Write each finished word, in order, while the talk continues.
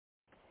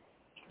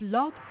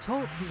Blog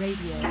Talk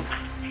Radio.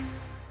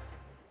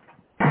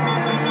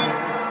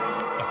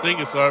 I think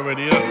it's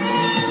already up.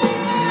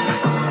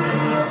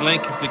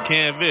 Blank is the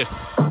canvas.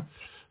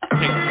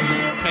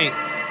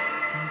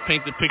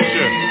 Paint the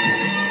picture.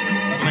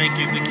 Blank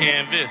is the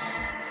canvas.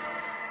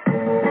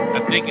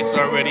 I think it's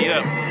already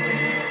up.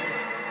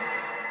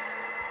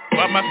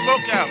 Why my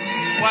smoke out?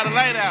 Why the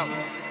light out?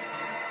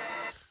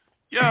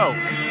 Yo.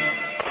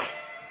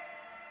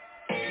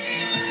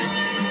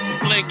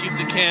 Blank is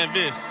the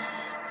canvas.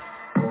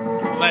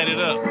 Light it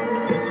up.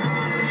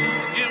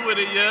 Get with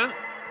it, yeah.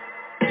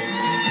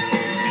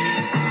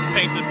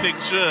 Paint the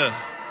picture.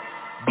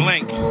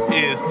 Blank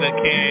is the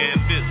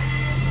canvas.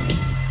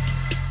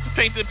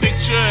 Paint the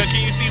picture.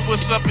 Can you see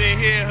what's up in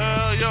here,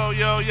 huh? Yo.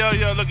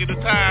 Look at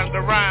the time, the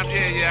rhyme.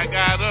 Yeah, I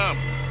got them.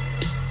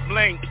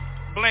 Blank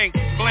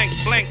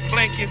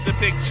is the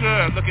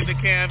picture. Look at the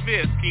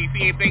canvas. Can you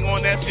see anything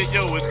on that shit?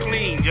 Yo, it's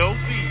clean. Yo,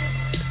 see.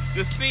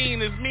 The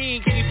scene is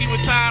mean. Can you see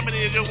what time it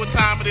is? Yo, what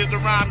time it is? The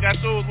rhyme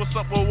got those. What's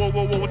up? Whoa.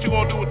 What you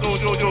gonna do with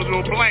those? Yo.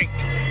 Blank.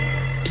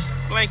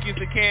 Blank is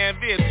the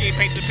canvas. Can you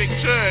paint the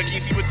picture? Can you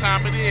see what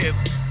time it is?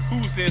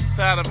 Who's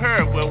inside of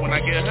her? Well, when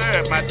I get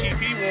her, my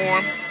TV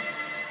warm.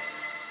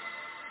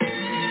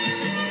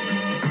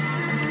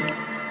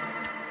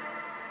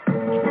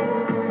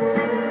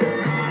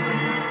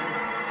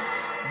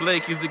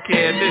 Blake is the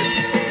canvas.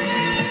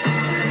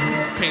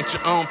 Paint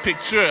your own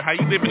picture. How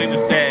you living in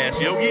the stash?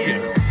 Yo,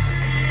 yeah.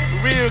 For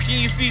real, can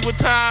you see what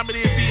time it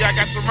is? See, I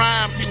got the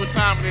rhyme. See what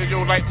time it is?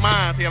 Yo, like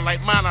mine. See, I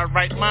like mine. I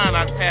write mine.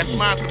 I pass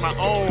mine to my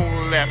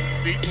own left.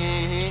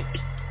 See?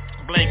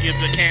 Blank is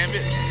the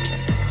canvas.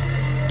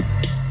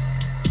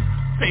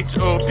 Paint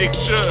your own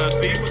picture.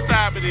 See what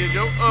time it is?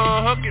 Yo,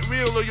 get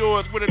real of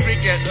yours with a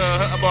drink at,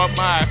 about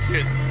my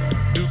shit.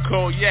 New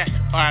cognac,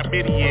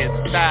 Armenian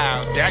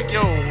style. Jack,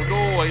 yo,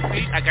 joy,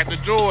 see, I got the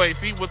joy,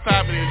 see, what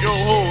time it is, yo,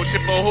 ho,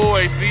 chip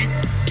ahoy, see,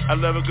 I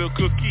love a good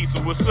cookie, so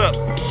what's up?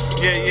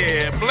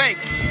 Yeah, blank,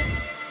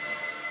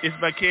 it's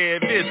my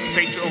canvas,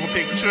 paint your own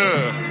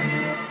picture.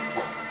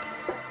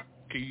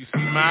 Can you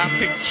see my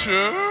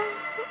picture?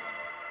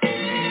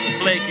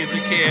 Blank is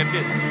the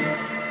canvas.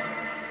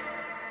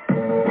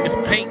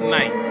 It's paint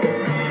night.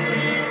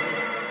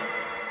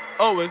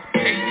 Oh, it's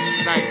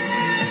paint night.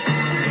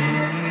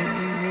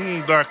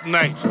 Dark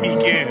night,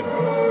 speaking.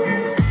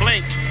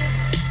 Blank,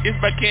 it's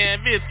my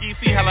canvas. Can you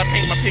see how I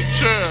paint my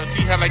picture?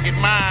 See how I get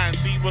mine?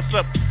 See what's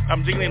up?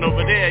 I'm jiggling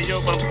over there, yo,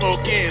 but I'm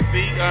smoking.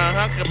 See,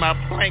 cause my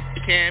blank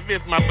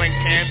canvas, my blank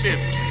canvas.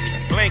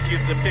 Blank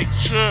is the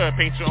picture.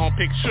 Paint your own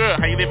picture.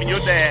 How you living your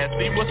dad?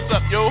 See what's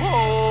up, yo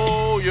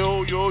ho,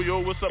 yo,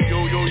 what's up,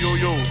 yo.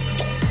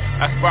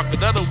 I sparked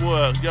another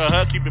word, yo,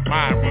 keep your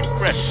mind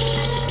refreshed.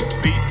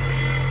 See,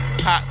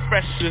 hot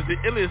fresh is the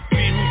illest.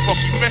 See who's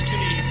funky fresh in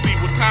these. See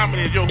what time it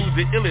is, yo, who's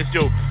the illest,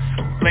 yo.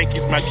 Blank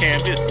is my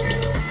canvas.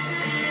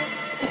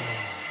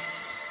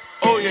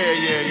 Oh, yeah.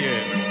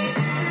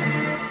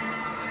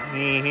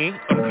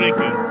 I'm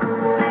drinking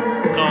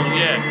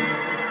cognac.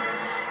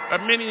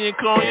 Armenian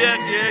cognac,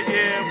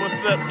 yeah.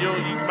 What's up, yo?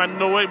 My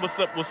noise, what's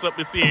up?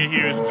 It's in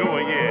here, it's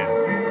joy, yeah.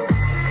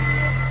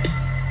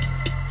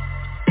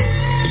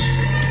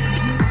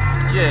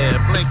 Yeah,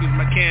 blank is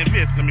my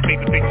canvas. Let me take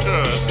the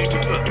picture. See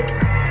what's up.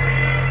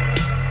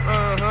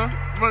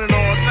 Running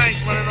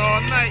all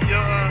night, yo,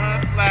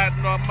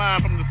 sliding on mine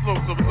from the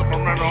slope, so what's up,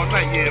 I'm running all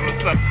night, yeah, what's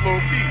up, slow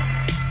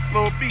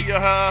B,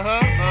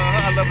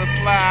 I love a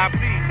slide B,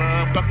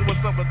 motherfucker,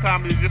 what's up, what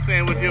time is it, just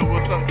saying with you,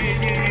 what's up,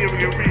 yeah,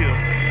 we get real,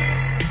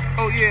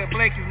 oh yeah,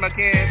 blank is my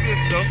canvas,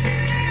 though,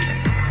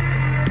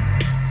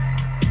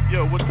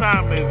 yo, what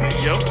time is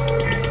it, yo,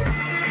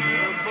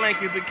 blank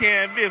is the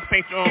canvas,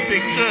 paint your own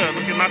picture,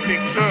 look at my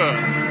picture,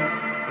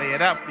 lay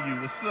it out for you,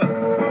 what's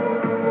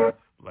up,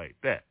 like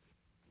that.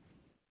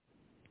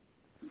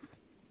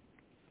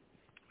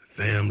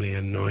 Family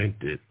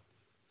anointed,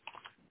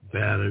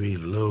 battery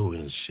low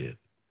and shit.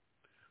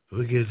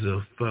 Who gives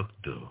a fuck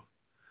though?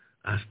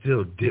 I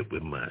still dip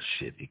with my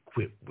shit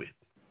equipped with.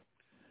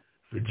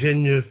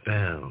 Virginia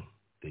found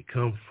they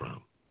come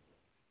from.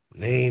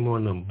 Name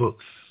on them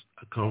books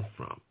I come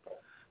from.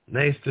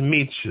 Nice to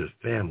meet you,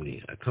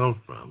 family I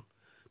come from.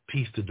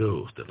 Peace to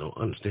those that don't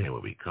understand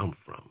where we come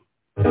from.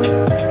 So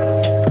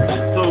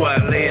I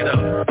lay it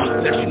up,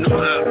 let you know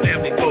how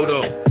family go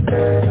though.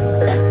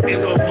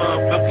 Ain't no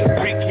motherfucking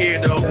freak here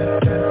though.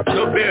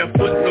 No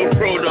barefoot, no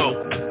pro though.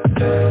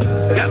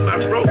 Got my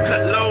throat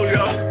cut low,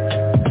 yo.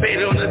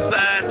 Fade on the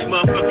side,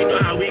 motherfucker, you know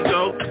how we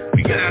go.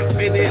 We gotta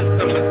fit in,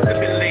 some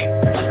assimilate.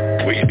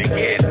 Where you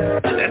begin,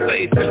 that's how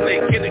you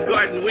assimilate.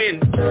 Kindergarten win.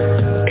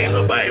 Ain't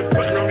nobody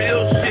frontin' the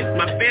real shit.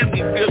 My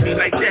family feel me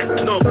like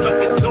that. No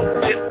fucking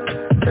dope shit.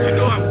 You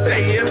know what I'm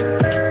saying?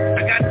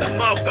 I got the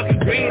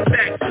motherfucking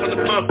greenbacks on the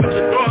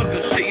motherfucking dogs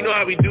and shit. You know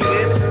how we do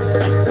this?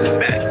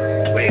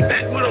 Way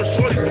back with them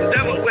shorty from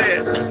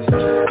Delaware.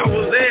 I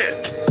was there.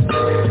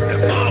 That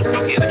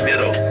motherfucker in the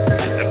middle.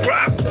 The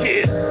prop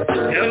kid.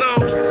 Hello.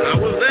 I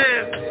was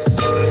there.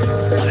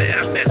 Hey, I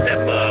met that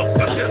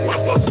motherfucker. That's what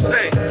I'm supposed to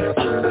say.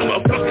 I'm a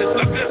fucking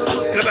sucker.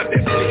 Cause I've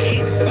been from the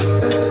east.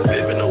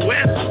 Live in the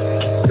west.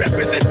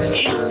 Represent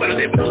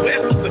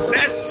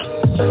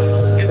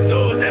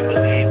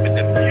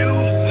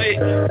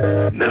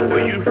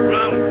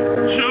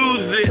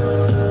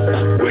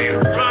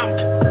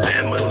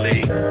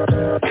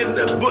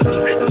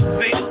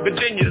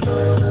Virginia's.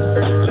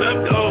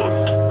 Love goes.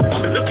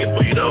 Been looking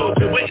for you those.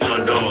 Been waiting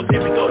on those.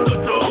 Here we go,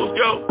 no toes,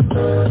 yo.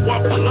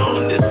 Walk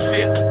alone this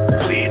shit.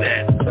 See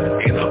that?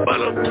 Ain't no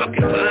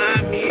motherfucking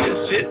behind me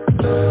and shit.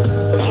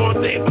 Lord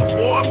name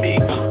before me.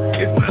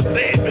 It's my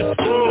Savior's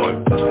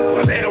Lord.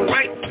 Well, they're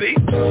right, see?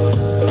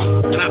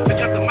 And I pick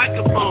up the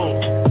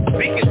microphone.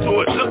 Speaking to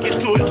it, looking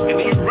to it, and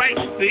he's right,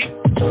 see?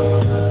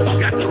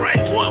 Got the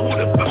right one. Who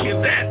the fuck is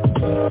that?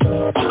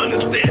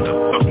 Understand the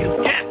fuck is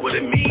cat, what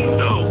it mean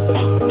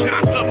though?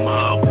 Conquer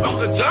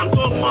motherfucker,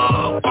 jungle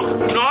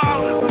motherfucker,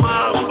 gnarly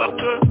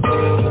motherfucker.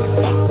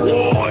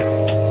 War.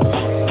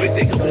 We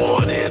think of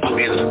war is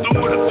being a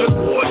steward of good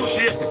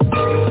warship.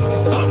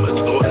 I'm a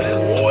steward of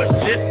this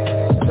warship.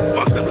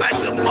 Fucking like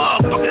the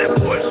motherfucker that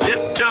warship,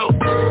 yo.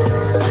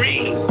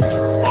 Green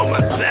on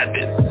my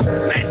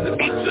 7. Nice to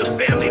meet your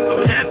family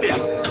from heaven.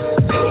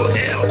 Oh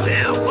hell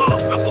down,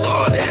 motherfucker,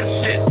 all that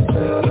shit.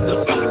 What the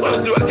fuck am I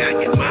do? I gotta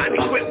get mine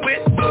equipped with.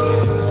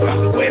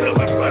 Wait on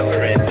my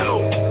brother and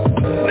no.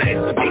 Nice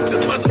to meet the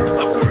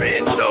motherfucker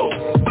and no.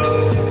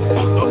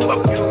 So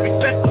fuck you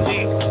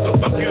respectfully. So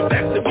fuck you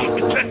back to me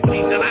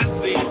respectfully that I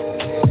see.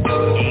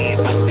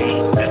 Easily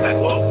as I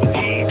go off with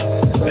these.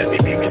 Let me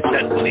be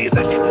respectfully as I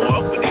get more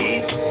off with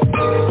these.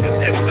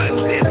 Cause everybody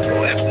says go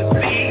after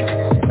these.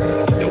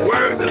 The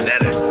word, the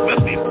letter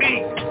must be B.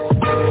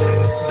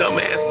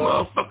 Dumbass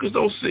motherfuckers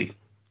don't see.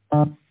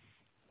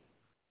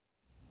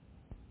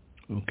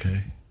 Okay.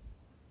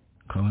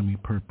 Calling me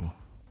purple.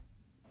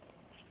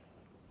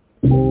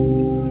 Found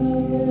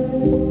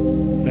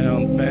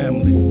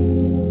family.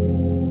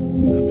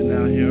 I've been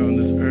out here on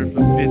this earth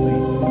for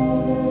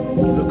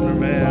 50. Looking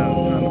around,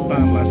 trying to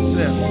find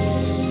myself.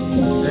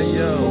 Hey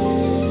yo.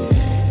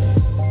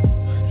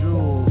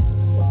 Jewel.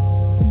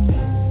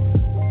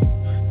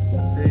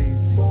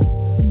 Daisy.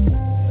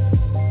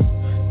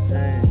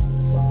 James.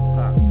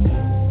 Pop.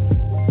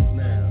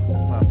 Now,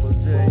 Papa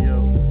J, yo.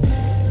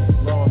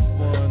 Lost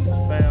ones,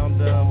 found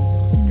them.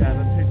 Got a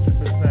picture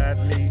beside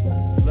me.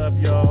 Love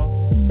y'all.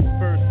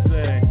 First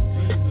thing,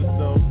 Jesus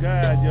though,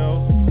 God, yo.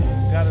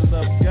 Gotta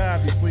love God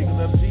before you can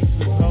love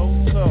Jesus, ho.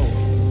 So,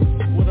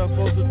 what I'm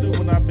supposed to do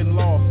when I've been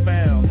lost,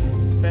 found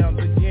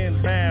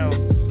again, found.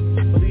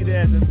 Believe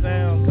that the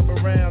sound, come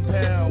around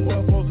town. What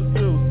I'm supposed to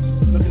do?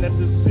 Looking at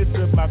this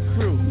picture of my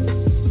crew.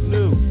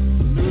 New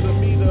to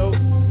me though.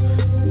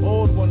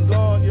 Old one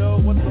gone, yo.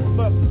 What the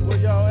fuck? Where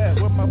y'all at?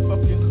 Where my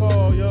fucking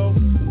call, yo?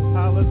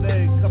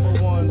 Holiday,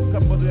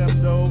 couple of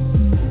them though.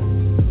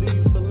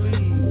 Please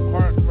believe,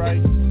 heart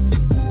right.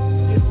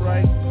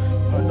 Right,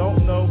 I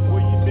don't know where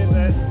you been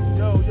at.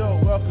 Yo,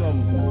 welcome.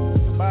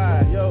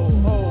 Bye, yo,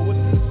 ho, what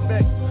you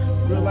expect?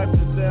 Real life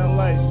just sound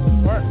like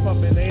heart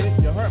pumping, ain't it?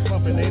 Your heart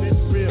pumping, ain't it?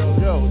 Real,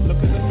 yo,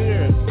 look in the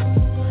mirror.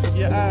 Look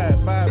your eye,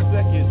 5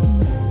 seconds.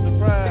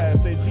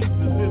 Surprise, say Jesus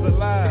is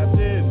alive.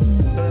 Then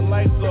turn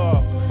lights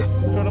off,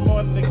 turn them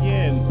on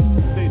again.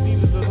 Say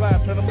Jesus is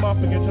alive, turn them off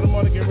again, turn them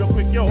on again real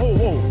quick. Yo,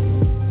 ho.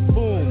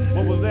 Boom,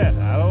 what was that?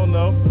 I don't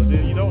know. But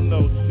then you don't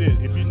know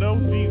shit. If you know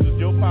Jesus,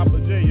 yo, Papa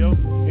J, yo,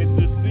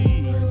 intercede.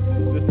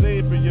 The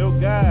Savior, yo,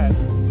 God,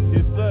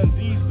 His Son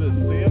Jesus,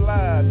 stay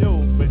alive,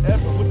 yo,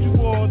 forever. What you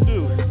wanna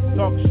do?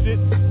 Talk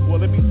shit? Well,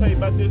 let me tell you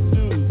about this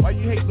dude. Why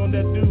you hating on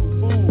that dude?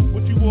 Fool,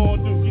 what you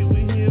wanna do? Get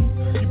with him?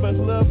 You must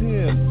love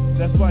him.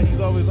 That's why he's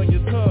always on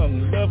your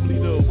tongue. Lovely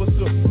though. What's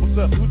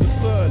up? Who's the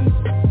son?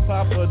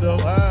 Papa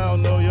though? I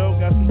don't know, yo.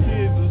 Got some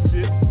kids and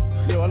shit.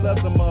 Yo, I love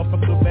some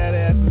motherfuckers little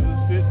badasses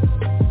and shit.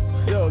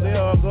 Yo, they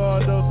all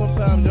gone though.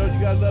 Sometimes, yo, you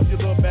gotta love your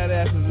little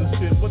badasses and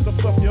shit. What the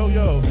fuck, yo?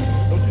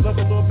 Don't you love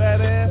a little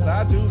badass?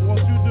 I do.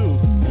 What you do?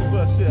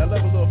 But shit, I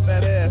love a little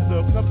fat ass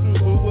though. Come through,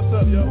 boo. What's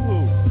up, yo?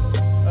 Who?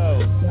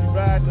 Oh, you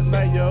riding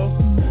tonight, yo?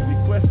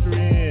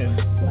 Equestrian.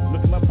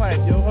 Look at my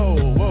pipe, yo. Ho,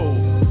 whoa.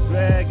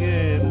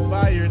 Dragon,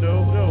 fire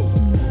though, yo.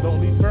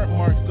 Don't leave burnt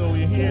marks though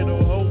in here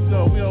though, ho.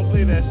 No, we don't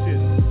play that shit.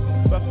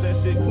 Fuck that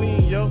shit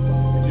clean, yo.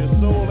 If your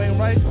soul ain't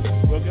right,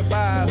 well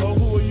goodbye, ho.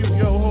 Who are you,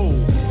 yo, ho?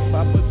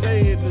 Papa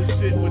J hit this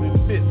shit with his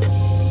bitch.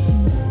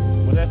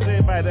 Well, that's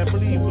everybody that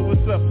believes. So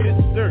what's up, bitch?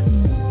 Dirt.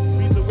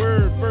 Read the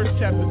word. First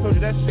chapter told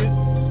you that shit.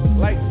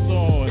 Lights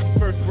on.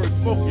 First word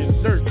spoken.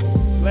 Dirt.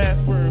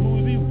 Last word.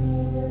 Who's you?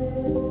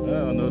 I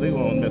don't know. They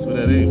won't mess with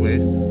that anyway.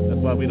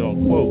 That's why we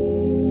don't quote.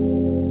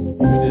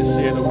 We just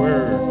share the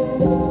word.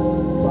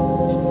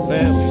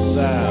 Family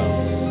style.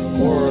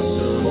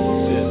 Orator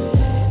shit.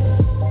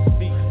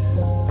 Speak.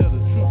 Tell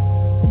the truth.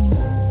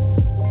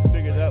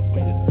 Figure it out for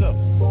yourself.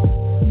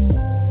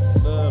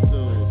 Love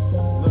those.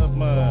 Love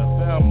mine.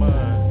 Found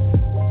mine.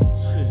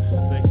 Shit.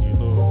 Thank you,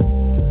 Lord.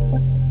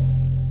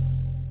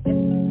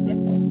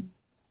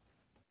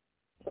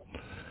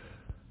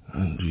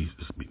 And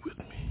Jesus be with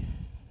me.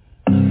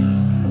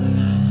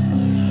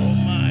 Oh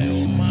my.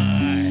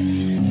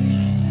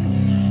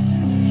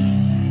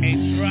 A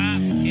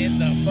drop in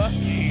the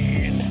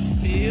bucket.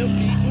 Feel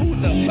me, ooh,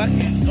 the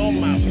bucket on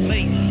my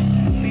plate.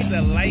 See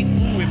the light,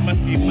 ooh, it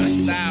must be my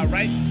style,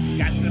 right?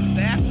 Got the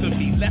staff to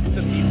me, left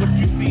to me. What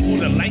you see, ooh,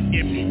 the light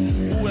in me.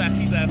 Ooh, I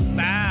see the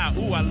style,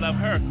 ooh, I love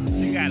her.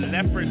 She got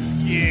leopard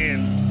skin.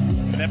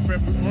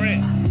 leopard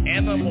print,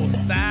 animal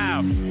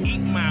style, eat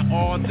mine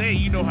all day.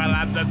 You know how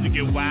I love to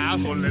get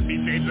wild, so let me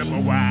change them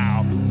a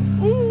while.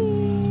 Ooh,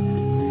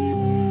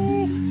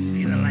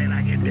 see the light,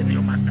 I get busy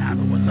on my style.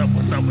 What's up,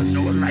 with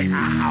no light?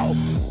 Ow.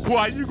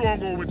 Why you gonna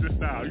go with your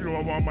style? You know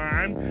what my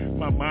mind?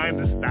 My mind,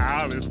 the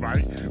style is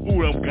right.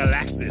 Ooh, I'm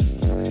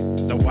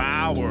Galactus, the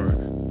wild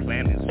word.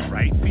 Planets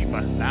right, see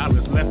my style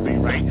is left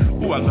and right.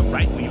 Ooh, I look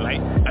rightly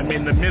light. I'm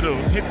in the middle,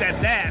 hit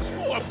that dash.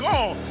 Ooh, I'm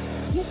gone.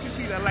 Who can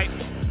see that light?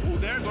 Ooh,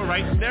 there go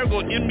right, there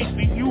go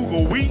NBC. You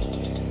go weak,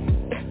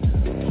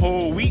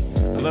 whole week.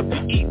 I love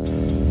to eat.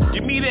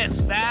 Give me that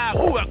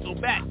style. Ooh, I go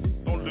back.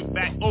 Don't look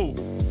back. Oh,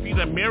 see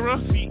the mirror?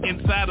 See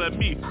inside of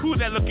me. Who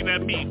that looking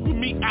at me? Who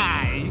me?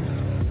 Eyes.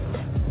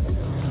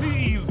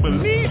 Please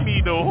believe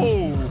me, the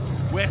whole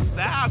West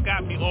style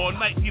got me all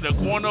night. See the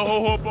corner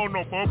ho bo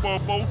no bo bo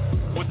bo.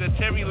 With the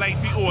cherry light,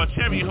 see, oh, a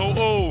cherry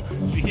ho,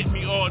 she hit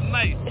me all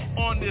night.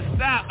 On this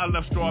style, I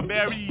love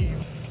strawberries.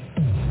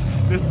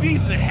 The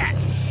season hat.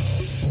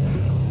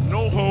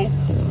 No ho,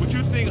 what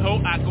you think ho?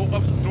 I go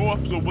up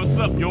north, so what's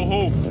up, yo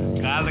ho?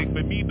 Guy like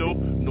for me though,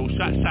 no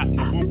shot,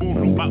 no boom boom,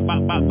 no bop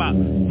bop bop bop.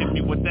 Hit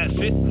me with that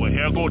shit, well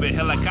here go the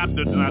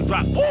helicopter, then I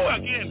drop. Oh,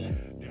 again.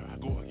 There I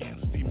go again,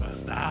 see my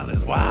style is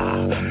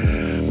wild.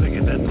 Look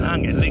at that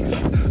tongue, it licks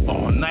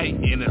all night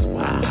and it's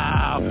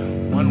wild.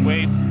 One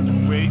way,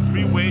 two way,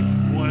 three way.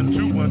 1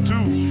 2 1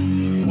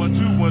 2 1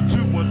 2 1 2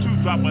 1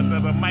 2. Drop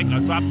another mic. I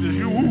dropped this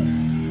you.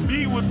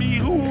 Be with me.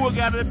 Who I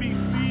gotta be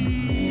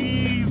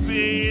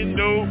seasoned.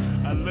 No,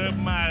 I love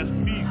my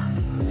speech.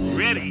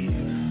 Ready.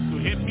 So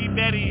hit me,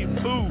 Betty.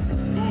 Boo.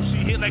 Ooh,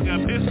 she hit like a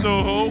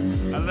pistol. Ho.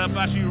 I love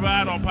how she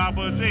ride on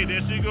Papa J.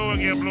 There she go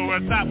again. Blow her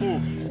top. Ooh.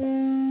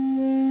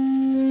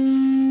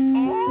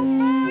 Oh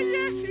my,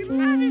 yeah, she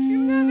love it. She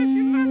love it.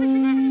 She love it. She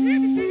love it. She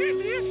hit it. She hit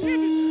it. She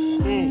hit it.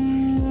 Ooh.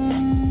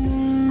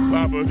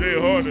 Papa J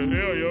hard as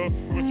hell, yo.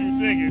 What you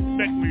think?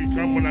 Expect me to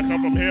come when I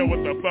come from hell? What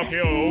the fuck,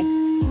 hell, ho?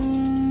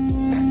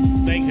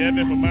 Thank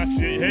heaven for my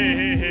shit.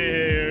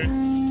 Hey.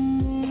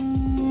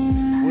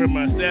 Where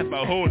my staff I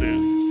hold it.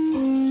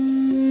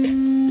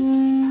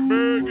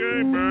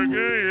 ByrdGang,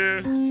 yeah.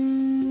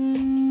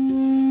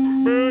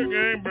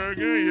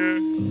 ByrdGang, yeah.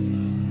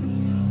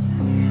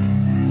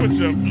 Put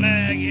your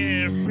flag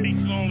in,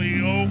 freaks only,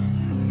 ho.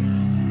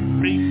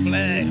 Freak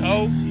flag, ho.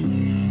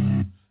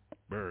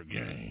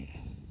 ByrdGang.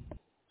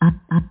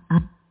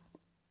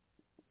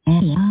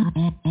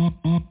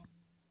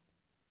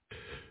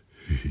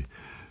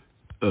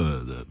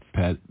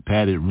 The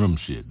padded room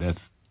shit. That's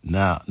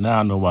now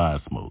I know why I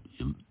smoke.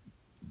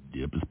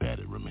 Yep, it's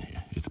padded room in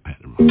here. It's a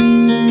padded room.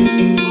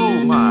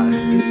 Oh my!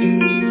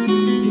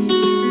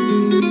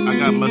 I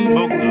got my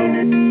smoke though.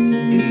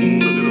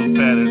 Look at those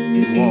padded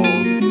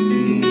walls.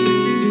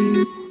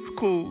 It's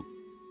cool.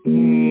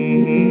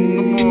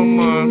 Come on,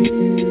 man.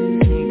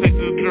 Take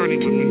this journey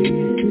with me.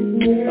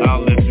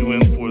 I'll let you in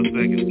for a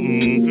second.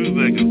 2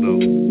 seconds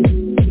though.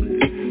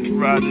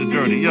 Ride this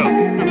journey, yo.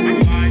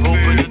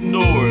 Open the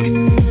doors.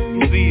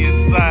 See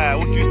inside.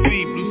 What you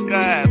see? Blue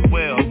skies.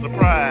 Well,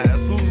 surprise.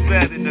 Who's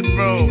that in the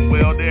throne?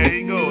 Well, there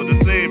you go. The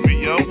savior,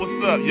 yo.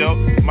 What's up, yo?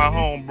 My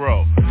home,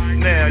 bro.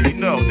 Now you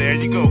know. There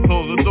you go.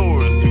 Close the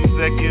doors. 2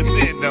 seconds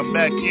in. Now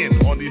back in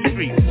on these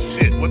streets.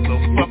 Shit, what the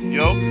fuck,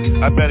 yo?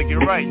 I better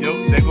get right, yo.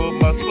 There goes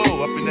my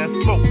soul up in that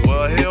smoke.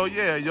 Well, hell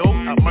yeah, yo.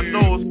 Out my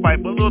nose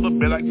pipe a little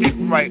bit. I get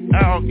right.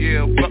 I don't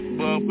give a fuck,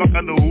 motherfucker.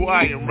 I know who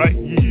I am, right?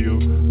 Yeah.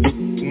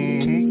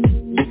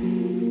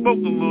 Smoke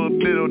a little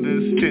bit on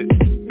this shit.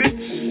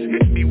 Bitch,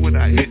 hit me when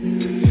I hit.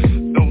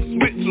 Don't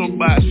switch on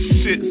my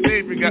shit.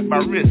 Savior got my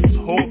wrist.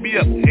 Hold me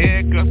up,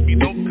 handcuff me,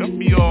 don't cuff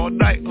me all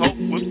night. Ho,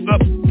 what's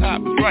up?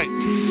 Time is right.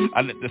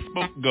 I let the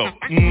smoke go.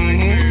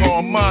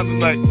 On mine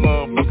tonight,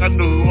 motherfucker. I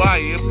know who I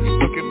am.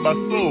 Look at my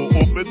soul,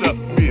 open up,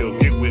 feel,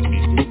 get with me.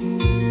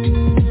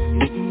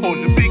 Hold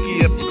your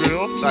pinky up,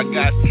 girl. I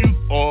got you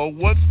all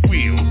one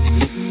squeal.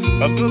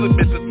 A little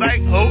bit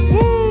tonight, ho.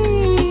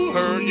 Woo,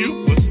 heard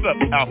you. What's up,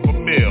 alpha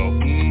male?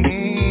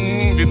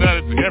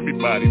 United to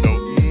everybody, though.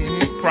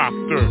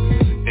 Proctor,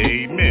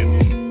 amen.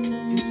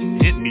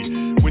 Hit me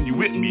when you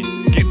with me,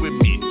 get with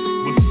me.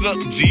 What's up,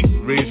 G?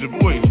 Raise your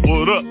voice,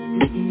 what up?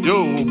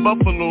 Yo,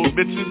 Buffalo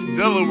bitches,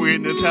 Delaware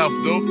in this house,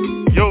 though.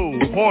 Yo,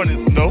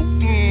 Hornets, no.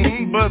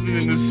 Buzzing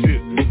in this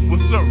shit.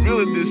 What's up,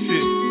 really this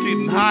shit?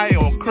 Getting high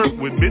on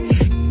Kirkwood, bitch.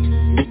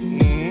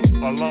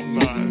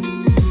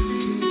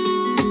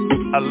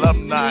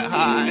 Alumni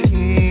high.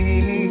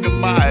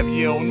 Goodbye if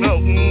you don't know.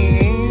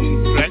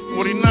 Track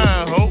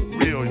 49, ho.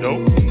 Real, yo.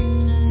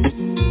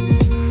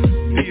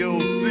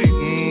 POC.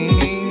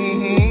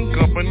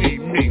 Company,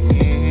 me.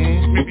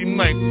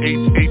 59th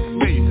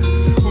HHC.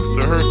 Who's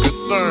to her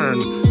concern?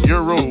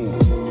 Euro.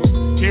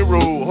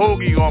 Hero,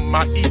 hoagie on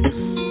my eat.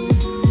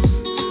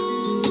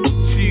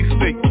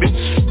 Cheesesteak,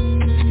 bitch.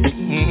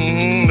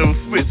 No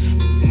switch.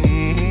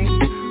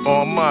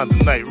 On mine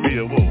tonight,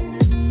 real, whoa.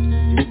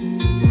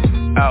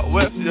 Out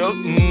west, yo,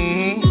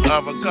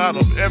 avocado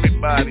for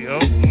everybody, yo,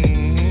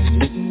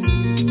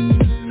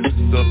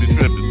 Don't be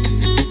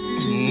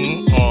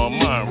tripping, on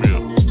mine,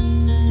 real,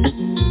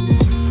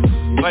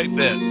 like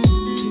that,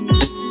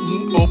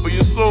 Open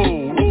your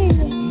soul.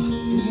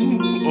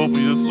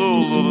 Open your soul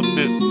a little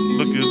bit.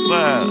 Look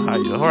inside how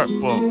your heart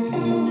pumps.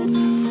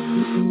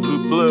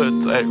 Blue blood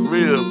type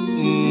real.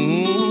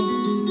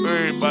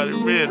 Everybody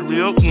red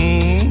real.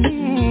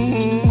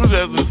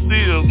 That's a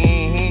steal.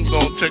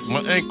 Don't check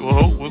my ankle,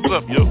 ho. What's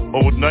up, yo?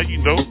 Oh, now you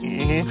know.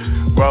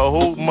 Bro,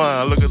 hold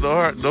mine. Look at the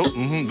heart, though.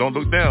 Don't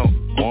look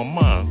down on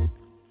mine.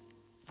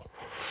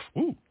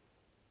 Woo.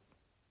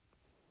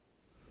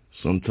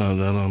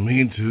 Sometimes I don't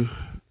mean to.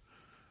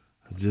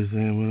 I just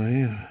am what I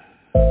am.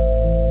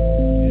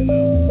 You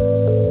know,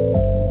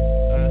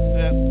 I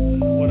accept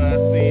what I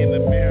see in the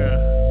mirror,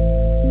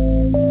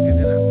 and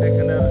then I take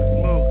another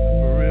smoke,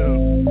 for real.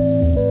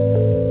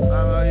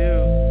 How about you?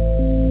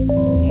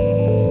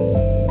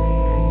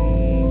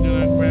 Then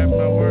I grab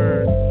my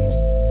word,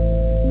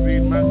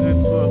 read my good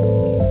book.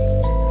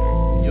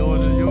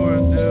 Yours is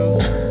yours,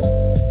 dude.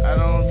 I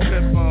don't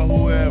trip on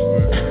whoever,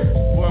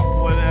 fuck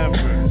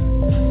whatever,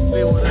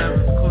 see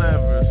whatever's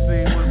clever,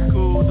 see what's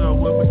cool though,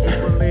 what would you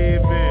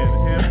believe in?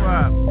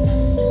 Hip-hop,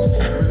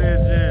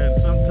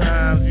 religion,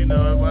 sometimes, you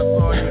know, that's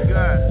all you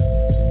got,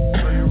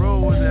 so you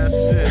roll with that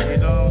shit, you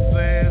know what I'm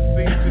saying?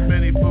 See too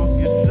many folks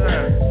get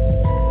shot,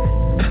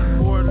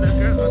 pour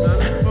liquor,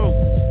 another smoke,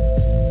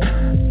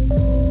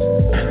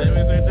 and then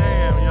we say,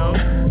 damn, yo,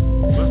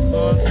 what's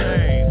gonna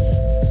change?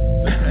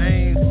 The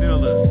pain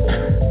stillers,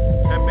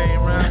 that main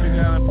rhyme we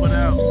gotta put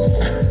out,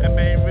 that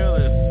main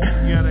realist,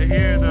 you gotta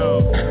hear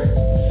those,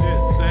 shit,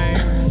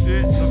 same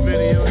shit in the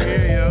video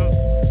here, yo.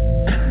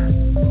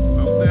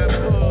 I'm that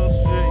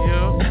bullshit,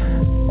 yo.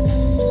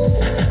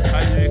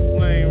 How you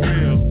explain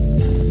real?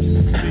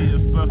 Be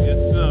your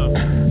fucking self.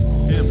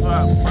 Hip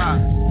hop pop.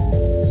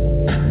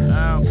 I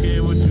don't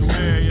care what you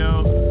wear, yo.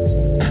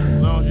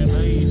 As long as you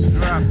lead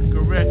drop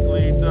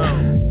correctly, though.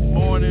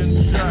 Morning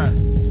shot,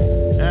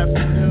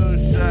 afternoon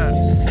shot.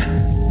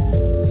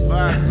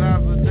 5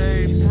 times a day,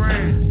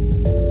 pray.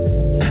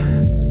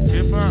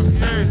 Hip hop,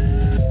 yeah.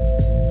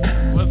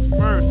 What's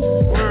first?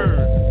 Word.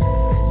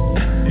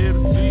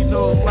 MC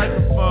no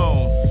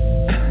microphone.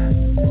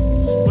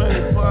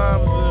 Sweaty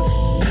palms and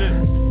shit.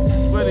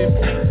 Sweaty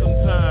feet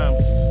sometimes.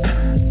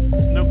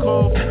 No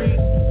cold feet.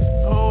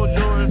 Hold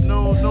yours, no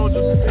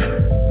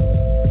defeat.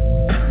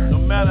 No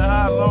matter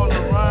how long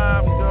the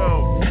rhyme go.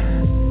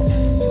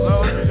 As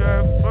long as you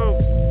got smoke.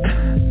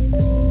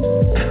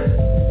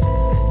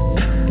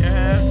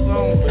 Cash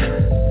only.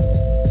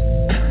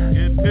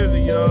 Get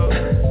busy, y'all.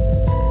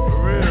 For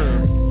real.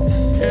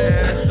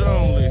 Cash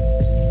only.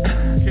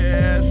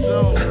 Cash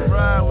only.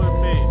 Ride with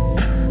me.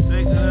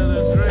 Take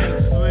another drink,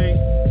 sweet.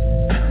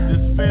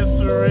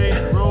 Dispensary.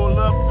 Roll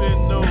up in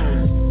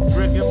those.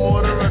 Brick and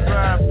mortar or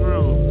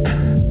drive-through.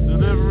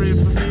 Delivery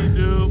for me,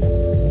 dude.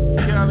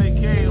 Cali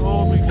can't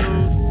hold me,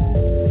 dude.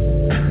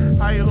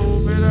 How you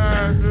hold me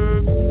down,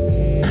 dude?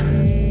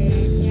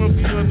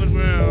 Smoky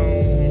underground.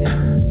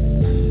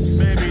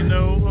 Baby,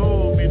 no,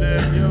 hold me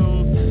there, yo.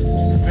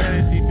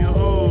 Vanity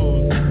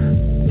behold.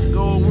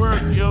 Go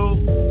work, yo.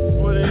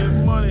 Put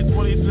in money,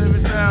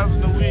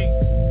 $27,000 a week.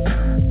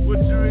 What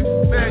you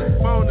expect?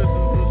 Bonuses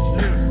and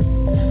shit.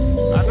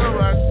 I know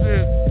I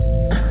shit.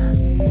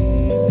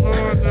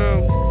 Oh no.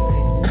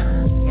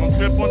 Don't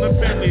trip on the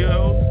Bentley,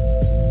 ho.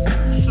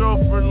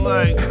 Chauffeur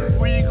like,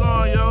 where you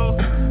going, yo?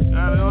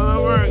 Gotta go to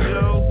work,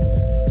 yo.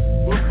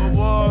 Wolf of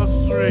Wall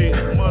Street,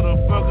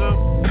 motherfucker.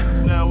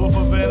 Now Wolf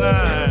of Van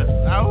Nuys.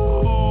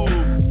 Ow.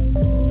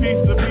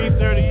 Piece of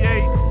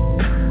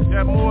B38.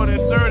 Got more than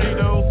 30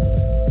 though.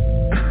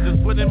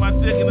 Just putting my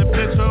dick in the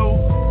bitch hole.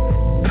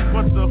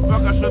 What the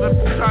fuck? I should've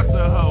shot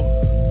the hoe.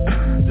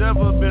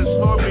 Devil bitch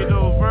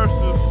Torpedo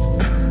versus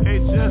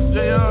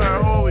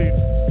HSJR Hoey.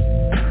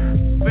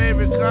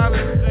 Favorite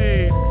college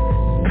team.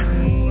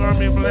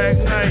 Army Black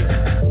Knight.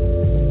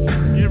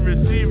 Get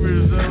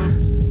receivers though.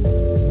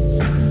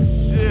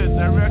 Shit,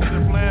 direct the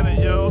planet,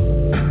 yo.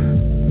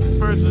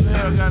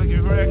 Personnel gotta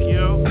get wrecked,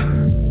 yo.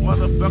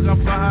 Motherfucker, I'm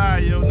for hire,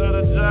 yo.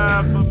 Another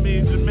job for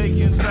me.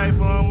 Jamaican type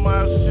on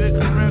my shit.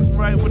 Correct,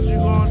 right? What you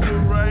gonna do,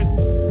 right?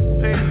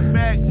 Pay me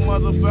back,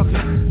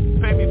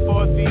 motherfucker. Pay me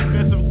for a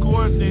defensive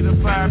coordinator,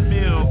 $5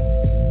 mil.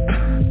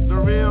 The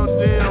real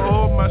deal,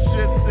 hold my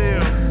shit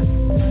still.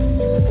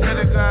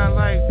 Pentagon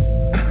like,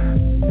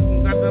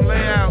 got the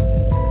layout.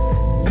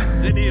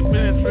 They need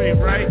penetrate,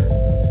 right?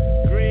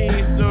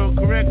 Greens though,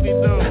 correctly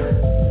though.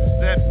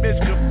 That bitch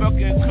can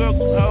fucking cook,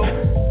 ho.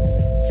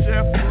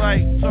 Chef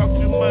like, talk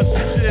too much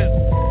shit.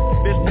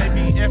 Bitch may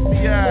be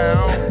FBI, I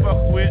don't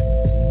fuck with.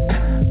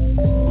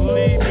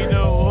 Believe me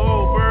though,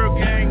 whole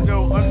ByrdGang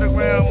though,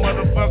 underground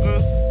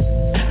motherfuckers.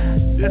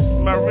 This is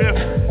my riff.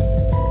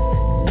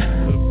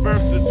 The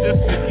birth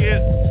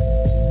certificate.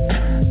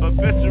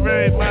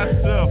 Obituary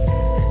myself.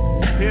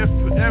 Here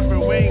forever,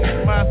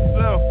 wings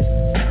myself.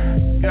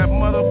 Got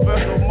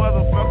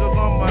motherfuckers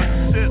on my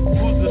shit.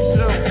 Who's the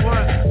shelf?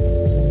 What?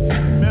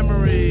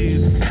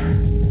 Memories.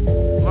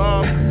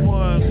 Lost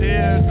ones,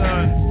 here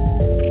done.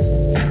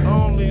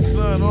 Only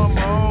son on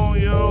my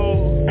own,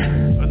 yo.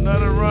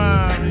 Another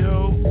rhyme,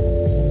 yo.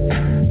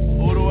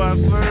 Who do I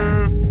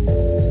serve?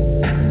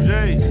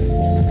 Jay.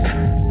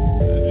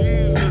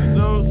 Jesus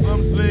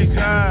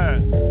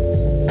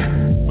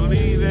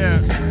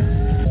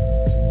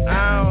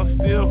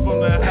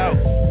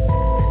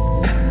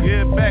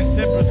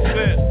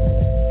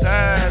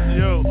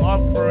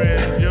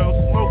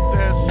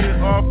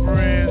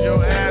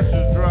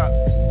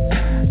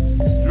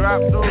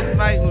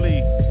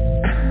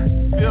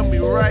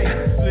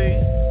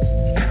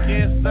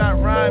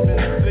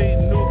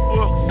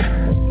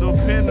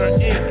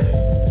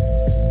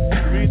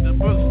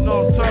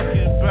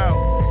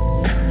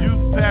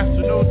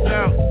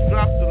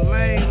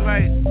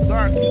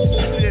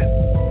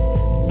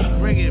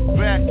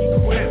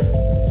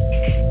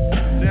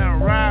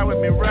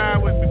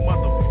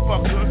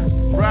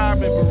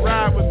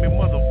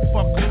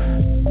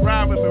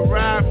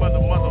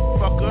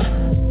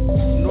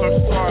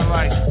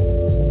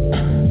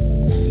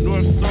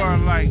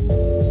Star Light.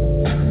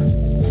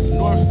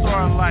 North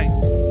Star Light.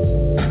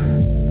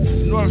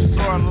 North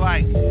Star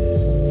Light.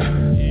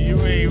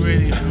 You ain't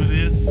ready for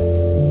this.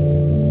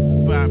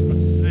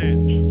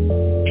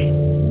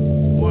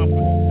 5%.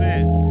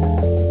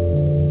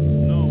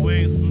 1%. No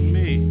ways for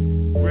me.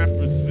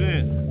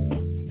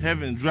 Represent.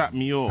 Heaven dropped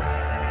me off.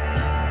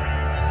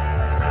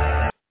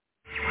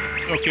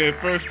 Okay,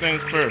 first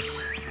things first.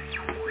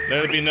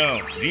 Let it be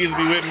known. Jesus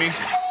be with me.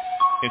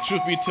 And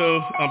truth be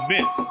told, I'm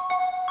bent.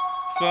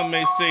 Some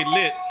may say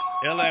lit.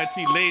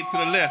 L-I-T, laid to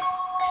the left.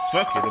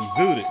 Fuck it, I'm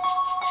zooted.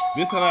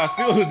 This is how I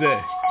feel today.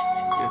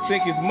 You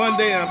think it's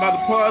Monday and I'm about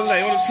to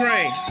parlay on the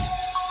train.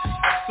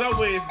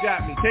 Subway's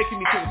got me, taking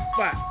me to the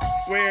spot.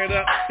 Square it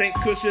up, think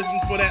cushions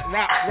for that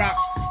rock.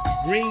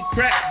 Green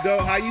crack,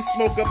 though, how you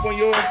smoke up on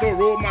yours, though,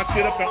 roll my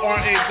shit up and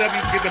R-A-W,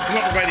 get the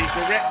blunt ready,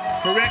 correct?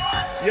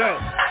 Yo,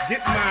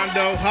 get mine,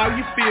 though, how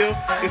you feel,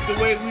 it's the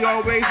way we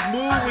always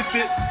move with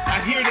it,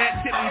 I hear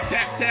that tippy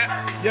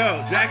tap,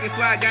 yo,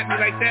 Dragonfly got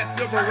me like that,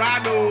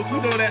 Silverados,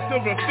 you know that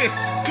silver fist,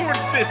 sword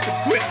fist to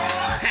quit,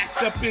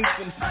 hacked up in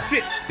some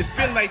shit, it's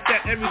been like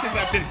that ever since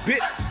I've been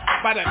bit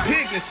by the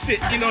pig and shit,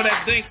 you know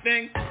that thing,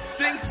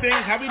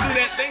 how we do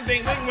that thing,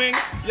 wing,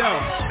 yo,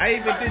 I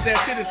even did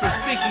that shit in some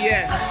stinky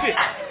ass shit,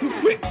 too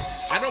quick,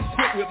 I don't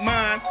quit with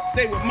mine,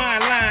 stay with my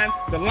line,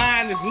 the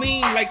line is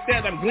lean like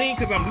that, I'm green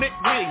cause I'm lit,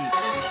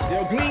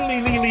 yo, green,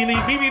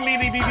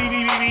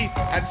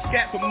 I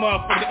scat for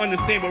motherfuckers to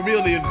understand what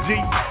really is G.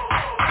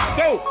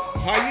 So,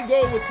 how you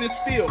go with this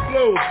feel,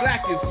 flows,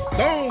 black is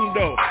stone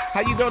though,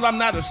 how you know I'm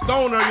not a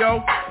stoner,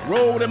 yo,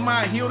 rolled in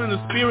my healed in the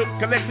spirit,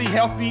 collectively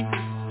healthy,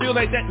 feel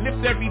like that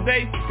lift every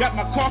day, got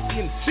my coffee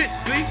and shit,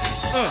 see?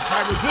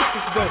 My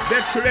resistance though,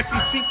 that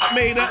correctly seats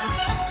made up,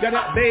 got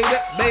it blade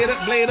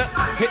up,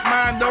 hit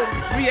mine though,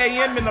 3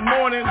 a.m. in the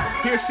morning,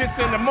 hear shits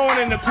in the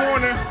morning in the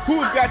corner,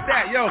 who's got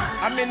that? Yo,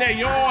 I'm in there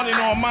yawning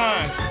on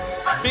mine,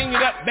 bang it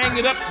up, bang,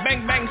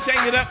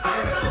 shake it up,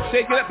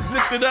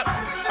 lift it up,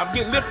 I'm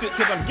getting lifted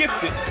cause I'm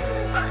gifted,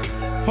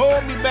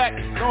 hold me back,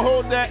 don't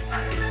hold that,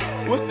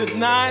 what's the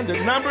 9, the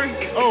number?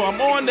 Oh,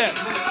 I'm on that,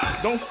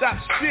 don't stop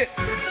shit.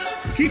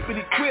 Keep it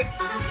equipped,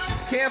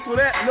 cancel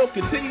that, no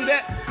continue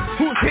that,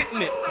 who's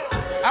hitting it?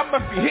 I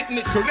must be hitting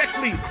it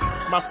correctly,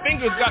 my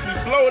fingers got me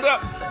blowed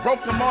up,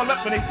 broke them all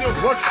up and they still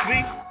work,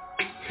 see?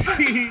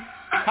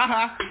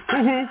 Ha-ha,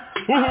 hoo-hoo,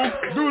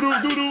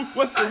 doo-doo,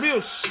 what's the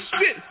real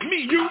shit? It's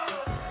me, you?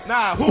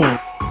 Nah, who?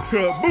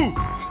 Kaboo,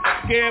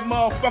 scared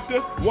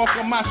motherfucker, walk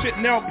on my shit,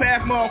 narrow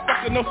path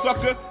motherfucker, no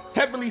sucker,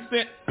 heavily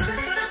sent,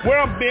 where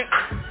I'm bent,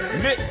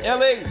 lit,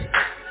 L.A.,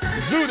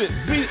 zooted,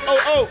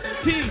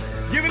 Z-O-O-T,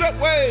 give it up,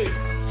 way.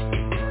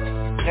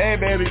 Hey,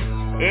 baby.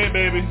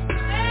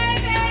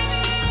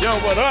 Yo,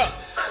 what up?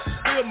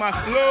 Feel my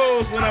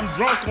flows when I'm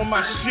drunk on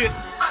my shit.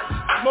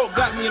 Smoke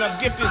got me and I'm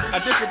gifted. I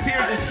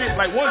disappeared and shit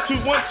like 1,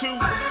 2, 1, 2.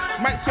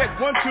 Mic check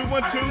 1, 2, 1, 2.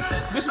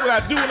 This is what I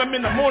do when I'm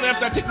in the morning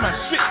after I take my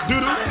shit,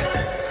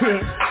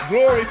 doodoo.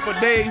 Glory for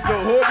days, so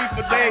hold me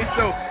for days,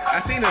 so I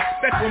seen a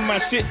speck on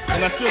my shit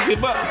and I still give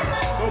up.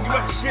 Don't give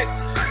up shit.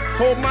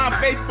 Hold mine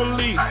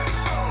faithfully.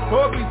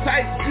 Hold me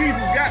tight,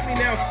 Jesus got me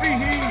now, see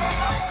he.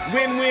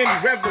 Win-win,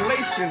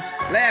 revelations,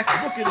 last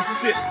book of this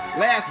shit,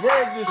 last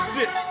word of this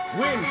shit,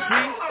 win,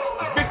 see.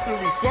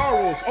 Victory,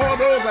 sorrows, all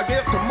those I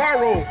get up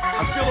tomorrow.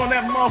 I'm still on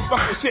that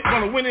motherfucking shit,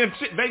 gonna win them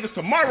shit Vegas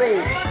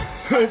tomorrow.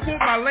 Pull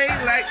my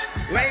lane like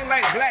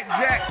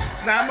blackjack.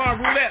 Now I'm on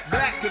roulette,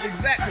 black to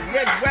exact,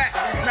 red whack.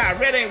 Nah,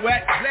 red ain't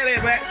whack, black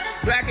ain't whack,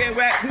 black ain't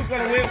whack, who's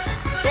gonna win?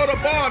 Throw the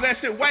ball, that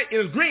shit white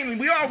is green, and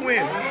we all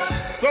win.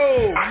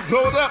 So, you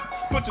blow it up,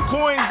 put your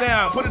coins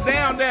down, put it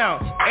down.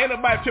 Ain't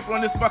nobody tripping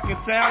on this fucking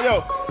sound,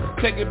 yo.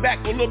 Take it back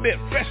a little bit,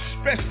 fresh,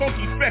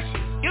 funky, fresh,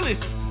 illish,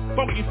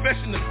 funky, fresh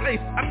in the place.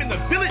 I'm in the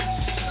village,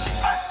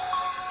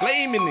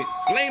 flaming it,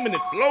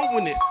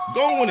 blowing it,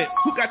 going it.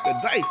 Who got the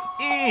dice?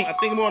 I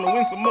think I'm gonna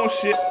win some more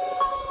shit,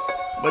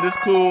 but it's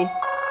cool.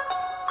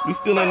 We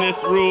still in this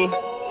rule.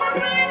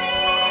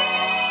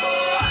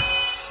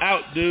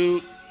 Out,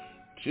 dude.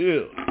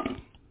 Chill.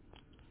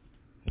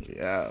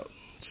 Yeah,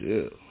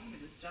 chill.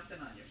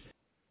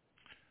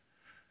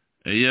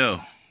 Hey, yo,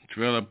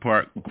 Trailer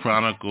Park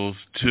Chronicles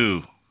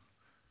 2.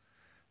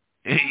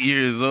 8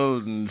 years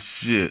old and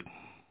shit.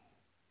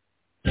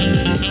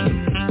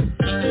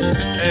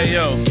 Hey,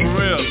 yo, for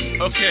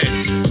real. Okay,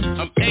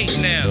 I'm 8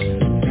 now.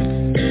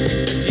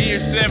 Year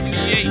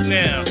 78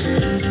 now.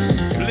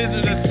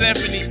 Blizzard of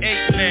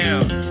 78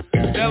 now.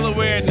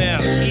 Delaware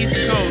now. East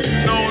Coast,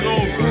 snowed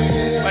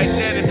over. Like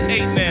that, it's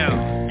 8 now.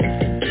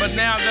 But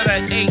now that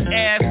I ate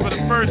ass for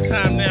the first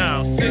time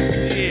now, 6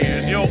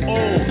 years, yo,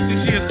 old,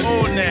 6 years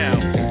old now.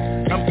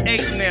 I'm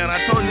 8 now, and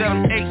I told you that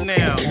I'm 8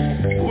 now.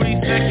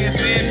 40 seconds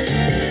in,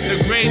 the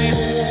greatest,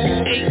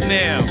 8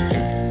 now.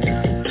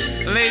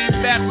 Laid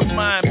back with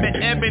mine,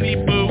 Ebony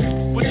Boo,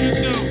 what you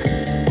do?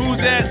 Who's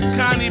that?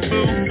 Connie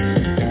Boo.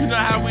 You know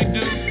how we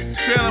do,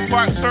 Trailer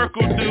Park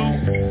Circle do.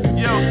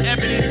 Yo,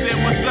 Ebony said,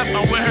 what's up?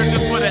 I'm with her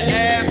just for the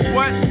ass,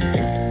 what?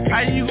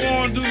 How you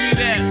gonna do me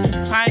that?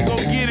 I ain't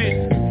gonna get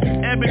it.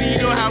 Ebony, you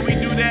know how we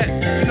do that.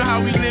 You know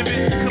how we live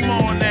it. Come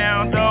on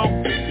now, though.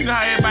 You know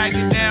how everybody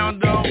everybody get down,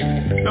 though.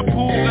 The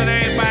pool got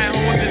everybody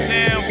holding it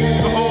down.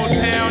 The whole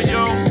town,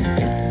 yo.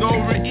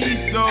 Dover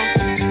East, though.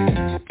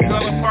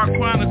 Trailer Park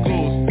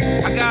Chronicles.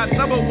 I got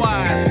another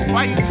wife.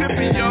 Why you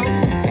tripping, yo?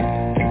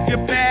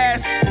 Your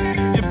bass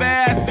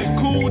is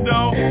cool,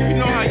 though. You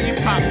know how you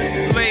pop.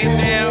 Lay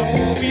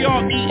down. We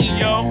all eating,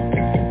 yo.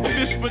 A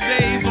fish for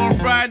days on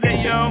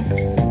Friday, yo.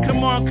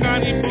 Come on,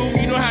 Connie Boo.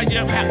 You know how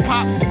you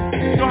pop.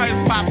 You know how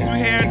you pop through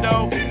hair,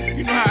 though.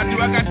 You know how I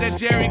do. I got that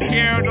Jerry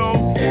Care, though.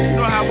 You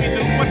know how we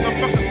do. What the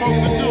fuck is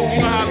supposed to do?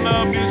 You know how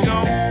love is, yo.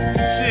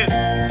 Shit.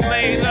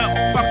 Slayed up.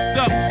 Fucked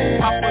up.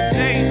 Papa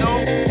J,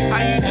 though.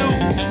 How you do?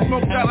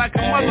 Smoked out like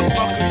a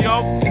motherfucker, yo.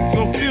 So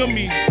feel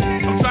me.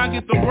 I'm trying to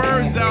get the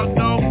words out,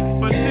 though.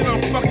 But shit,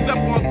 I'm fucked up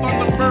on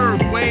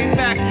Thunderbird. Way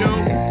back,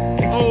 yo.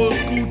 Old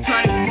school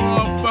type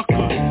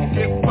motherfucker.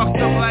 Get fucked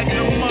up like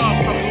a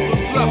motherfucker.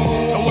 What's up?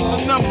 And what's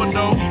the number,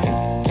 though?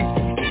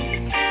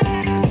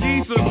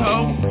 Jesus,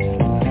 ho.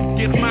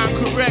 Get mine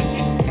correct.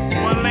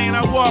 One lane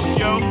I walk,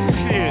 yo.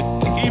 Shit.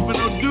 Even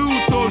though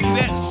dude told you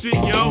that shit,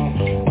 yo.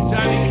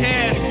 Johnny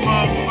Cash,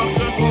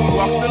 motherfucker.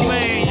 Walk the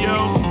lane, yo.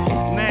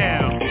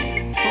 Now,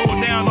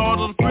 hold down all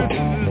those prisons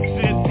and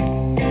shit.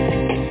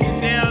 Get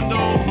down,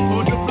 though.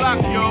 Hold the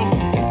block, yo.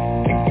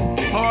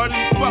 Hard as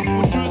fuck,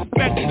 what you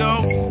expect,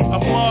 though? A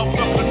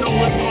motherfucker know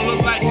what's gonna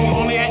look like. You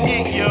only at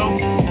 8, yo.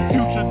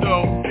 Future,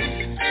 though.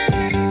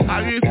 How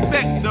you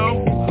expect, though?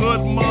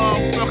 Good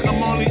motherfucker,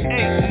 I'm only 8,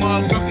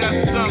 motherfucker,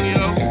 that's stung,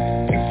 yo.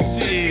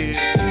 Shit,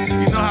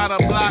 you know how the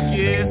block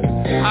is.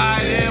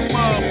 High there,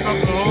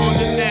 motherfucker,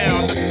 hold it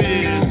down, the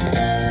biz.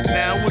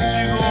 Now what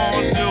you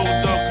gonna do,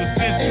 though, cause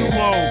since you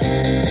old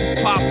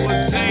Papa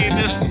J,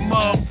 this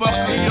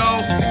motherfucker, yo.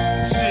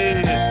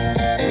 Shit,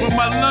 where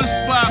my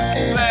lunchbox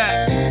is at?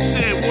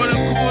 Shit, what a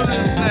quarter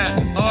is that?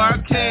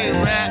 Arcade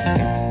rat.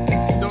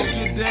 Don't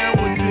get down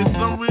with this,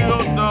 I'm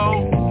real, though.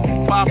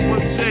 Papa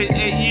J,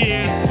 8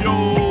 years, yo.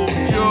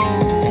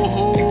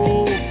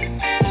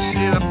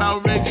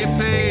 About ready to get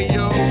paid,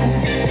 yo.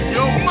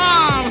 Yo,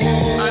 mom,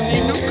 I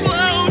need new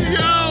clothes,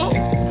 yo.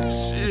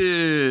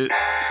 Shit.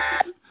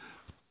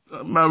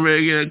 I'm about ready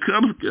to get a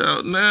Cub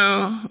Scout now.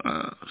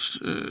 Oh,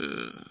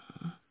 shit.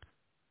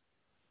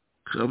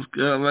 Cub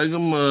Scout like a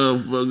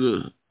motherfucker.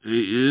 8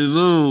 years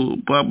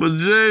old. Papa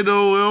J,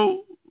 though,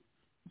 yo.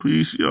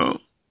 Peace, y'all.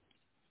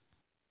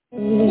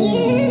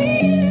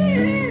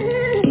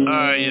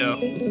 Alright, yo.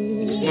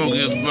 Smoky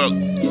as fuck.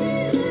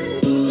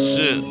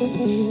 Shit.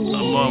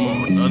 I'm on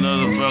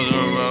another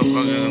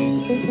fucking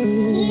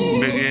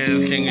big ass,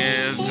 king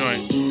ass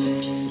joint.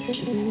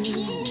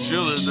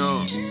 Chillin'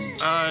 though.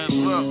 Alright,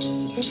 fuck.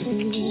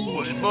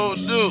 What you both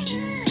do?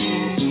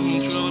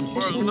 Trailer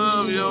Park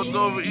Love, yo,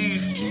 Dover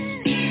East.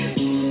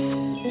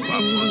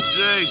 Papa J,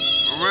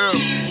 for real.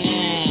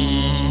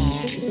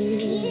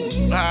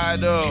 High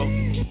though.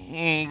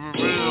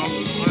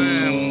 For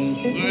real,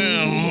 man.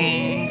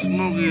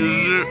 Smoky as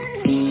shit.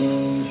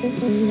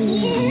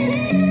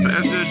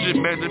 Pass that shit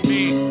back to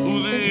me.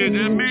 Who's in here?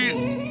 Just me.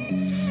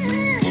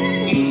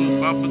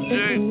 Papa J.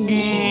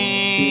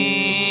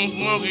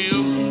 Smokey, yo.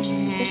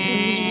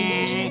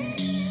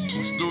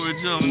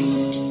 Storytelling.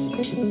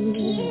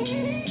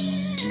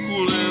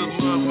 Cool ass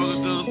motherfucker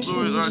tell the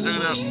stories. Alright, check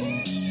it out.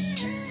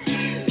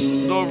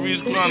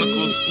 Dover's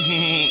Chronicles.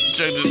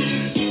 Check this.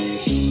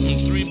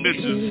 3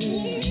 bitches.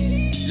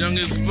 Young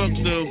as fuck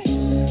though.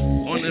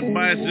 On their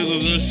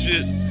bicycles and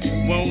shit.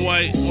 One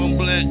white, one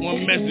black,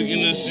 one Mexican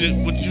and shit.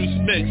 What you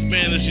expect?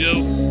 Spanish,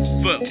 yo.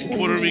 Fuck.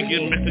 Puerto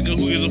Rican, Mexican,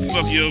 who gives a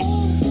fuck, yo?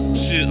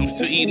 Shit, I'm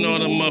still eating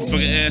all them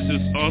motherfucking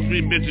asses. All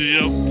 3 bitches,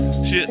 yo.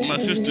 Shit, my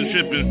sister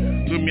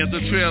tripping. Threw me out the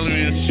trailer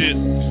and shit.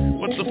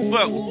 What the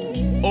fuck?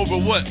 Over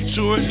what?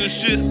 Chores and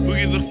shit? Who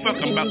gives a fuck?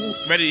 I'm about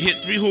ready to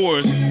hit 3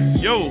 whores.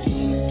 Yo.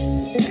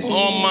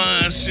 All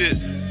mine, shit.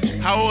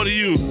 How old are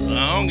you?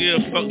 I don't give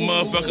a fuck,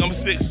 motherfucker. I'm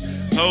 6.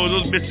 Oh,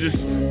 those bitches.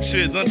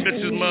 Shit, them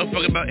bitches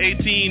motherfucking about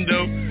 18,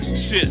 though.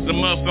 Shit, the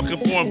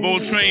motherfucking foreign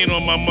boat train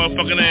on my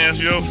motherfucking ass,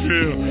 yo.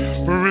 Shit,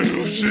 for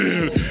real,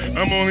 shit.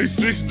 I'm only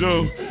 6,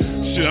 though.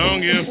 Shit, I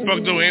don't give a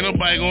fuck, though. Ain't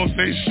nobody gonna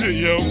say shit,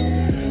 yo.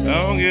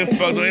 I don't give a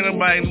fuck, though. Ain't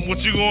nobody.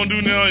 What you gonna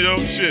do now, yo?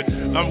 Shit,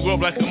 I'm going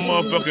up like a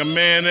motherfucking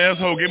man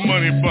asshole. Get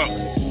money, fuck.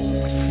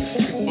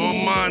 On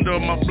mine, though.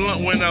 My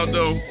blunt went out,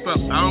 though. Fuck,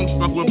 I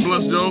don't fuck with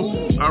blunts, yo.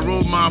 I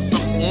rolled my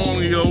fucking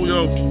only, yo.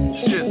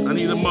 Shit, I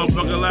need a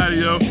motherfucking lighter,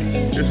 yo.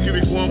 Just give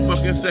me 1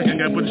 fucking second.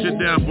 Gotta put the shit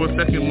down for a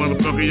second,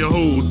 motherfucker. Yo,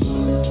 hold.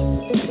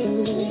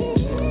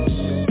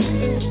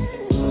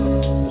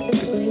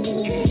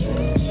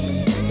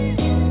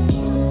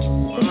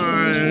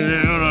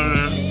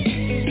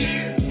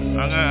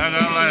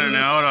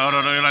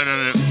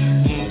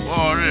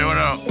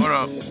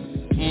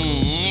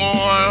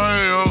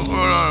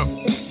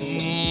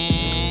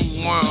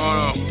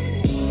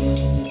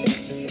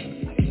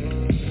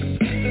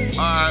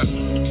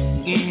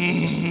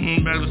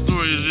 Back to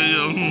stories,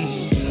 yo.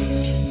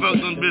 Fuck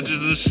them bitches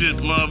and shit,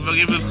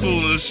 motherfucker. If it's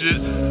cool and shit,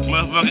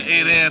 motherfucker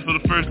ate ass for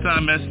the first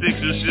time at 6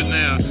 and shit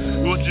now.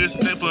 What you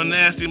expect for a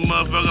nasty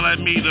motherfucker like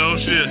me, though?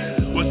 Shit.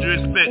 What you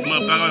expect,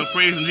 motherfucker? I'm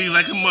praising G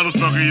like a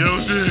motherfucker, yo.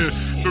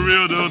 Shit. For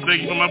real though,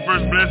 thank you for my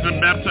first blessing,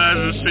 baptized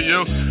and shit,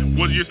 yo.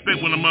 What do you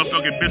expect when a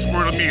motherfucking bitch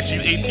squirt on me and she's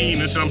 18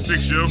 and I'm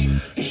 6, yo?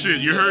 Shit,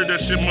 you heard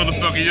that shit,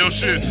 motherfucker, yo,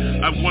 shit.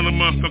 I won a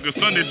motherfucking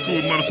Sunday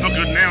school,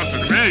 motherfucker,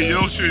 announcer. Hey,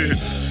 yo, shit.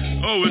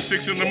 Oh, it's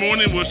 6 in the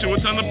morning, well, shit,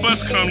 what time the bus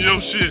come, yo,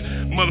 shit.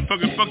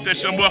 Motherfucker, fuck that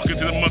shit, I'm walking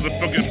to the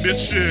motherfucking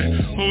bitch, shit.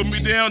 Hold me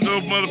down,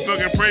 though,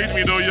 motherfucker, praise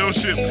me, though, yo,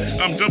 shit.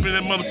 I'm jumping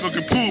in that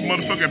motherfucking pool,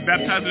 motherfucker,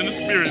 baptized in the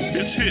spirit,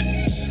 bitch, shit.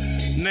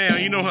 Now,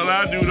 you know how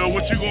I do, though,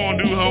 what you gonna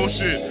do, ho,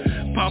 shit.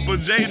 Papa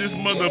J, this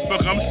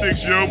motherfucker, I'm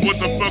 6, yo, what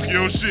the fuck,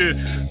 yo, shit.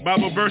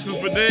 Bible verses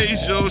for days,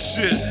 yo,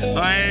 shit.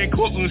 I ain't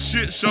quoting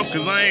shit, so,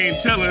 cause I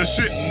ain't telling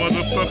shit,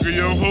 motherfucker,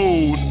 yo,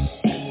 hold.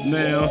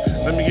 Now,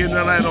 let me get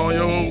that light on,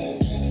 yo.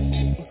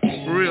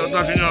 For real,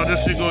 Dr. Y'all, this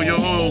shit go, yo,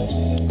 hold.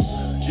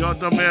 Y'all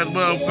dumbass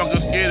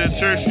motherfuckers scared of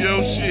church,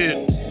 yo, shit.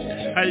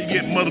 How you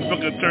get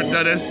motherfucker turned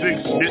out at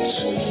 6, bitch?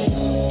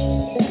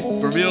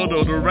 For real,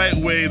 though, the right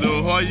way,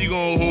 though. How you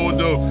gonna hold,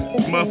 though?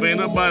 Motherfucker, ain't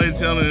nobody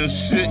telling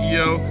shit,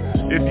 yo.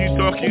 If you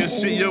talking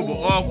shit, yo, but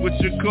off with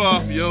your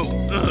cough, yo.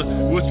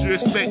 What you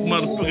expect,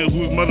 motherfucker,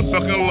 who's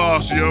motherfucking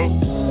lost, yo?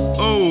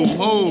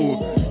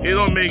 Oh, it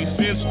don't make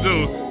sense,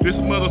 though. This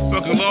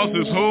motherfucker lost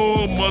his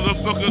whole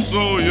motherfucking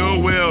soul, yo.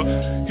 Well,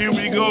 here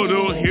we go,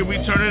 though. Here we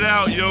turn it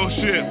out, yo,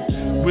 shit.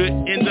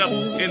 We'll end up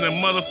in the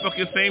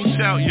motherfucking same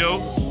shout, yo.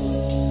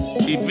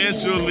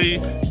 Eventually,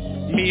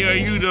 me or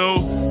you,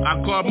 though, I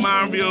call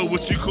mine real,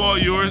 what you call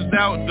yours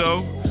doubt,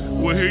 though.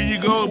 Well, here you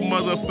go,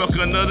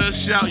 motherfucker, another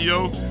shout,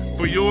 yo.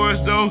 For yours,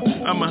 though,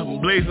 I'ma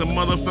blaze a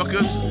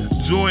motherfucker's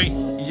joint,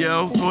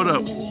 yo. Hold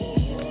up.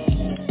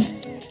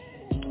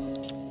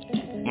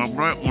 My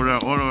bright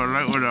without, hold on,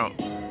 light without.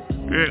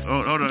 Yeah,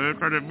 hold on, let's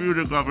turn the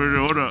music up here,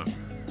 hold up.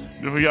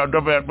 If y'all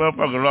dumbass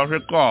motherfucker lost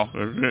his cough,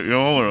 yo,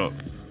 hold up.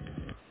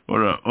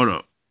 Hold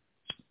up.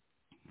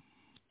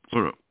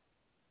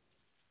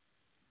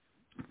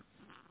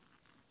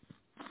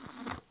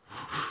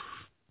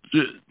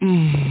 Shit.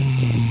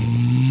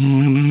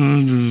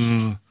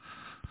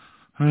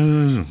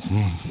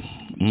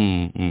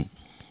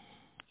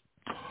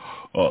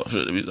 Oh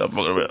shit, let me stop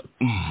fucking around.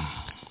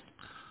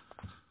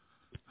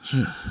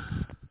 Shit.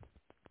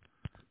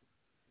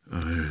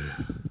 Oh,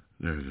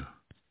 there we go.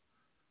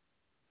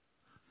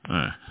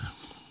 Alright.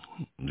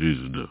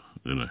 Jesus though,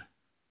 didn't I?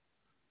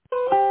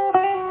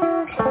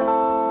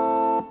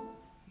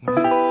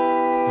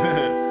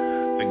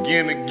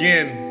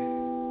 Again,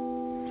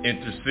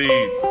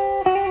 intercede.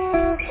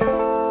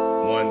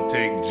 One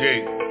take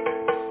Jake.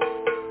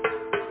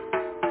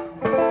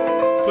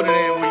 Put it in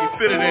where you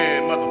fit it in,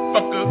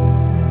 motherfucker.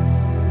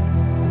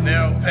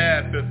 Now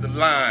pass is the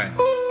line.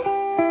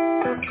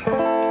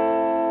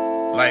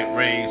 Light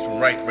rays from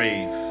right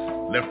rays,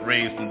 left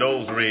rays from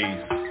those rays.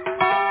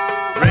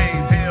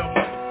 Rays, hell,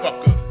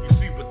 motherfucker. You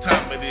see what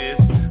time it is.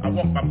 I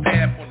walk my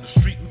path on the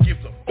street, who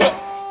gives a fuck?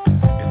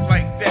 It's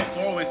like that,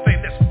 so I always say,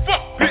 let's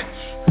fuck, bitch.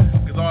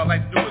 Cause all I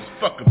like to do is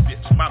fuck a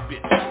bitch, my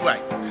bitch,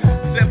 right.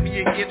 7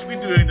 year itch, we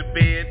do it in the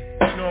bed.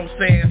 You know what I'm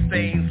saying?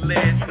 Stains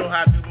lead. You know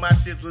how I do my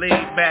shit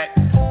laid back,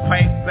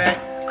 pipe back,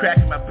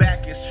 cracking my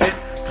back and shit,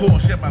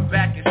 pulling shit my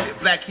back and shit,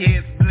 black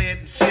heads bled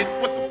and shit.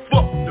 What the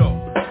fuck though?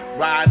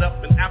 Ride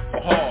up in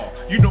alcohol.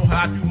 You know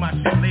how I do my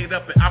shit laid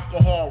up in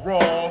alcohol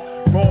raw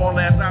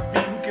as I be.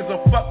 Who gives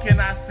a fuck can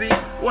I see?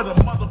 What a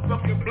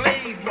motherfucking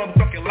blaze,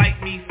 motherfucking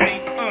like me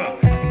say.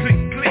 Click,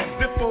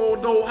 before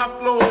though I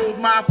flow,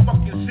 my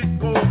fucking shit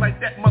goes like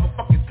that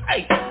motherfucking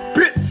tight,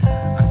 bitch.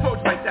 I told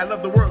you like that, I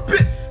love the word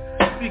bitch.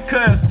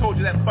 Because told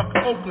you that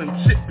fucking Oakland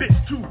shit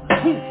bitch too.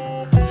 Who?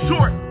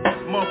 Short,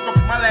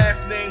 motherfucker, my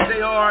last name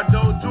J.R.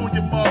 Doe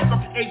Junior,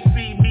 motherfucking HC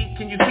me,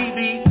 can you see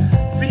these?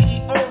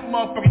 CEO,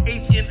 motherfucking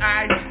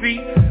HNIC,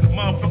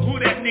 motherfucker, who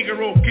that nigga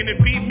wrote, can it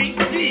be me?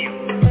 Yeah.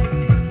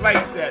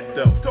 Like that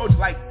though, told you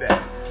like that.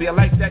 See, I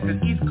like that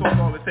cause East Coast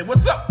always say,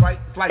 what's up, right?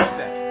 It's like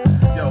that.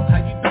 Yo, how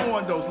you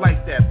doing though? It's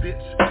like that,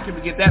 bitch. Can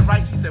we get that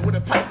right? She said, what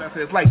a pipe? I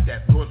said, it's like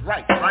that, so it's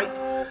right?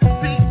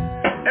 See?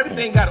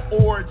 Everything got an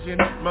origin,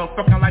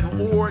 motherfucker. I like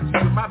an origin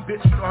with my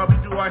bitch. You know how we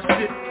do our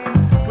shit.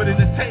 Put in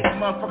the tape,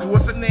 motherfucker.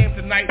 What's her name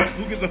tonight?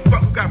 Who gives a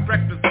fuck? Who got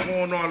breakfast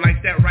going on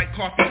like that, right?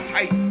 Coffee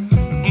tight.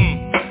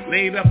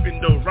 Laid up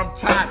in those. I'm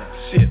tired of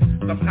shit.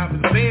 Sometimes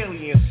it's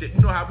alien shit.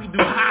 You know how we do.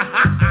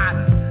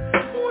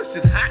 Oh,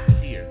 shit hot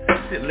here.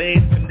 Shit,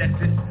 legs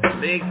connected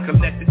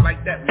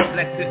like that.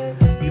 Reflected,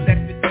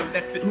 elected,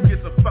 collected. Who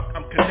gives a fuck?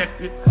 I'm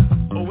connected.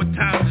 Over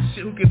time and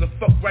shit. Who gives a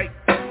fuck, right?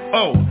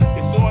 Oh,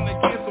 it's on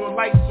again, so the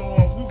lights on.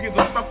 Who gives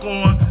a fuck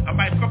on? I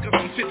might fuck up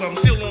some shit, but I'm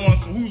still on,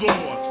 so who's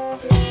on?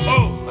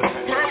 Oh,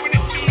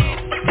 permanent me.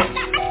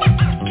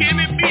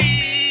 Can it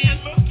be?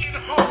 Looking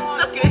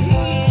hard. Look at him.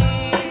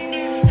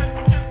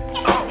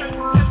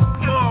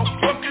 Oh,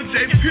 fucking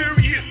J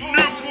period,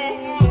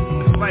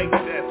 nigga. It's like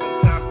that,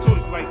 sometimes told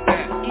it's like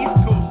that. East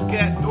Coast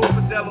cat,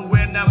 over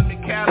Delaware, now I'm in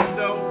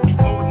Calido.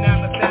 Holding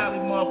down the valley,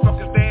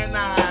 motherfuckers, Van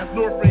Nuys,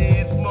 North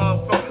Ends,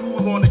 motherfucker,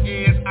 who's on the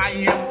edge? I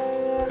am.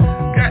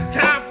 Got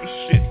time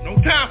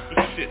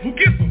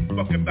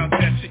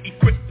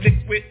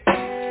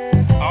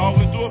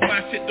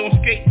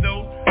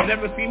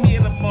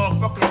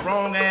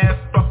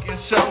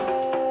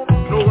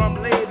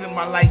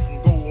my light and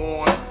go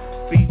on.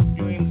 See,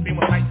 you ain't seen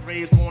my light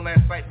rays go on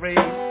that sight rays.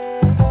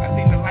 I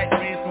seen the light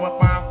rays go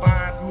up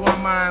fine through my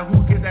mind.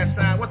 Who gives that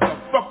sign? What the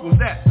fuck was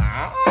that?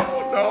 I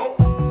don't know.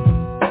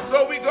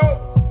 So we go.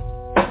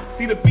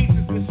 See the beaches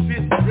and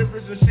shit,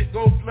 rivers and shit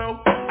go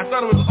flow. I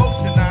thought it was an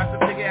ocean, now it's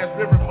a big ass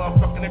river,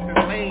 motherfucking if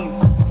it's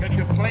lanes. If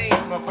you're plain,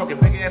 motherfucking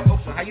big ass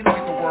ocean. How you look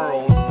at the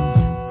world?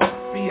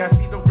 See, I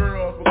see the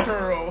girls with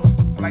curls.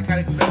 I like how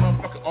they do that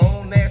motherfucking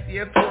own nasty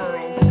ass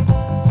twirls.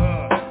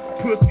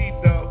 Pussy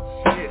though,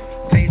 shit,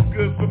 tastes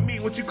good for me.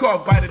 What you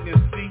call vitamin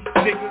C,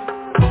 nigga?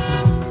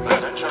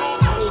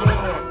 Hold on.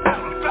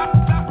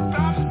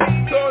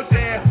 Told your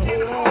ass to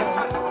hold on.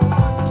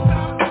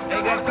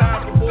 Ain't got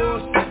time for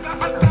bullshit.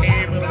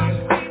 Ambulance,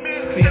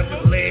 see up the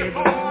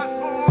label.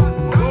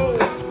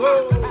 Go.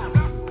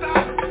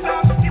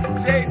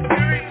 J.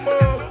 Fury,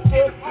 motherfucker.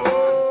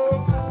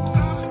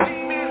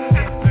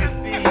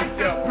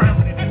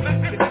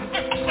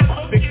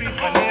 Big C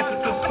financial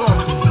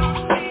consultant.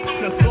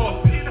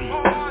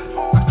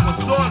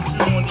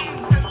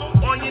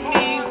 On your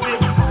knees,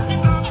 bitch.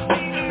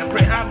 Now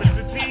pray homage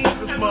to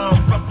Jesus,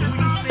 motherfucker. Who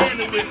you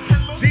standing with?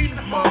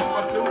 Jesus,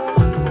 motherfucker.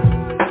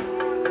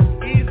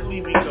 Easily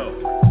we go.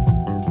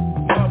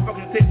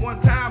 Motherfucker, take one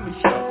time we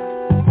show.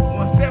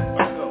 One step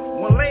I go.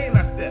 One lane I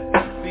step.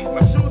 See,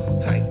 my shoes are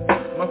tight.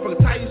 Motherfucker,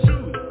 tie your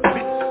shoes,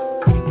 bitch.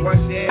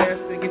 Wash your ass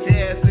and get your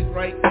ass licked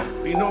right.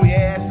 So you know your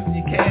ass and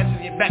your cash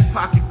in your back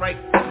pocket right.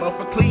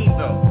 Motherfucker clean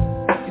though.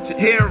 Get your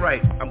hair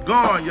right. I'm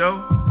gone, yo.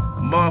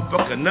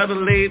 Motherfucker, another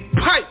laid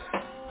pipe.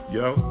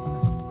 Yo,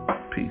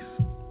 peace.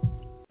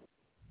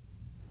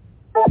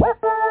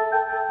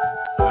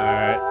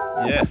 Alright,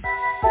 yes.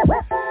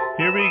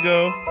 Here we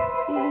go.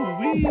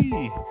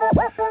 Ooh-wee.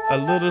 A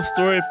little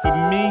story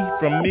from me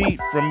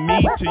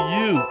to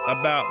you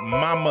about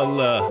Mama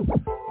Love,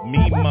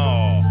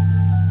 Meemaw,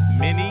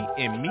 Minnie,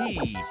 and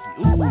me.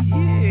 Ooh,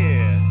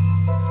 yeah.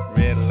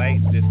 Red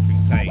light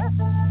district tight.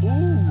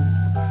 Ooh,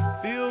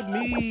 feel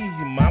me,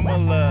 Mama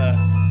Love,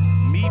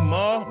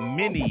 Meemaw,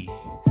 Minnie.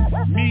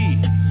 Me,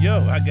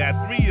 yo, I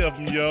got 3 of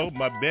them, yo.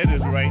 My bed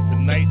is right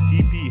tonight,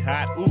 TP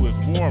hot, ooh, it's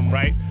warm,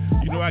 right?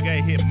 You know I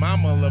gotta hit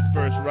Mama Love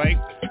first, right?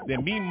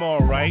 Then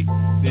Meemaw, right?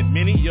 Then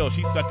Minnie, yo,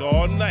 she suck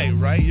all night,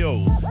 right?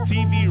 Yo,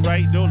 TV,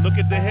 right, though, look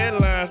at the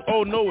headlines.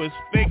 Oh, no, it's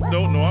fake,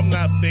 though. No, I'm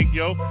not fake,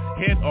 yo.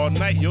 Head all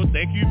night, yo,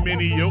 thank you,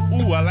 Minnie, yo.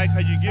 Ooh, I like how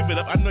you give it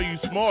up. I know you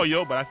small,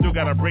 yo, but I still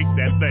gotta break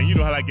that thing. You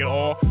know how I get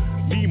all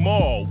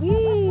Meemaw.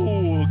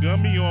 Woo, got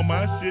me on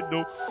my shit,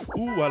 though.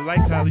 Ooh, I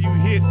like how you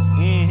hit.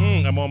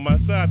 I'm on my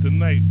side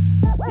tonight.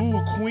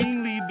 Ooh,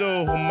 queenly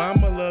though,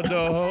 Mama Love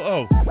though.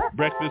 Oh,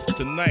 breakfast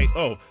tonight.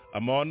 Oh,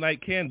 I'm all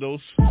night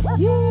candles.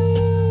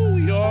 Woo,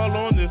 y'all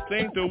on this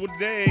thing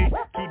today.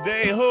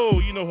 Ho,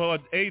 you know how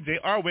AJ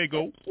our way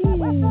go.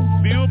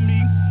 Ooh, feel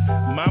me,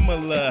 Mama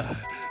Love,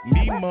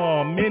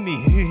 Meemaw,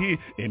 Minnie,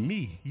 and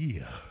me,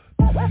 yeah.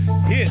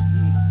 Hit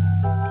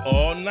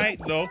all night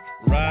though,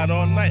 ride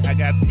all night. I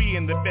got 3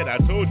 in the bed. I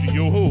told you,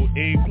 yo ho,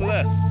 A+.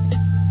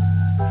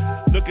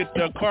 Look at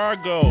the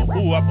cargo.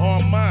 Ooh, I'm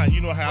on mine.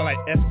 You know how I like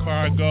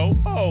escargot.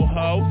 Oh,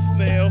 ho,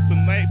 snail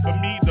tonight for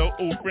me though.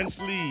 Oh, French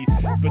lead,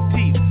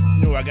 petite.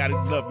 You know I gotta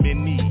love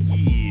Minnie.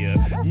 Yeah,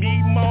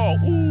 Meemaw.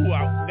 Ooh,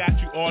 I got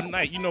you all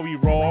night. You know we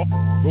raw.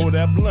 Roll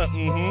that blunt.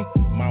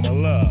 Mama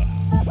Love.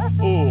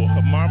 Ooh,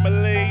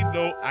 marmalade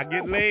though. I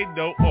get laid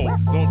though. Oh,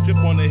 don't trip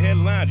on the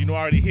headlines. You know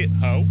I already hit,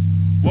 ho.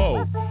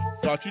 Whoa,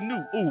 thought you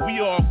knew. Ooh, we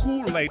all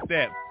cool like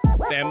that.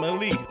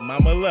 Family,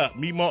 Mama Love,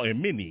 Meemaw,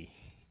 and Minnie.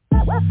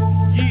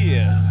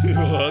 Yeah,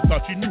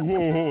 thought you knew.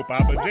 Whoa,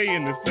 Papa J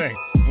in this thing.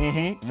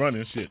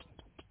 Running shit.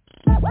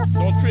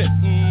 Don't trip.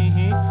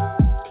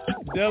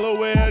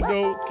 Delaware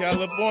though,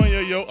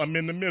 California, yo, I'm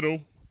in the middle.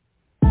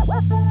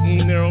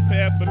 Narrow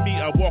path for me,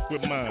 I walk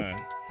with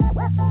mine.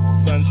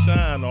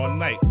 Sunshine all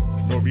night,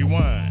 no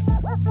rewind.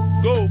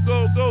 Go,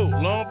 go, go,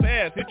 long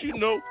pass, hit you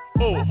know.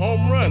 Oh,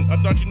 home run.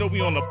 I thought you know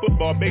we on a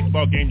football,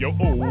 baseball game, yo.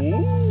 Oh,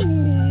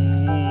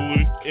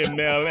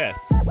 MLS.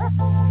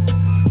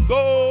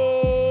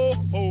 Go,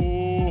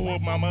 oh,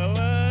 Mama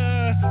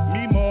Love,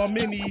 Meemaw,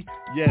 Minnie.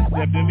 Yes,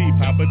 definitely,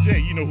 Papa J.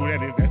 You know who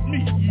that is. That's me.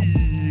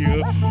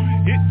 Yeah,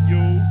 hit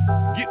yo,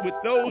 get with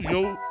those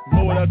yo.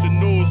 Blow it out your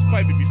nose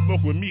pipe if you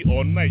smoke with me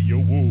all night, yo.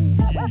 Whoa,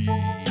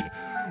 yeah.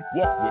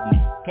 Walk with me,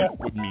 talk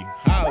with me,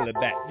 holler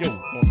back, yo.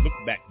 Don't look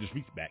back, just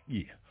reach back,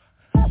 yeah.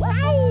 Ow.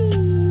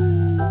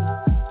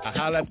 I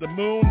holler at the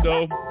moon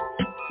though.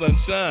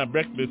 Sunshine,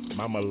 breakfast,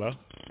 Mama Love.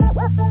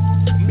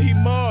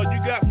 Meemaw, you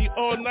got me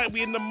all night.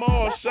 We in the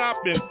mall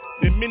shopping.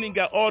 Then Minnie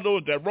got all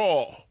those that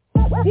raw.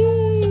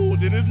 Woo,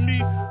 then it's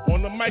me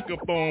on the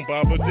microphone.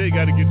 Papa J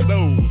gotta get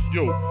those.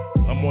 Yo,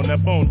 I'm on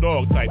that phone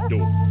dog type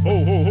though.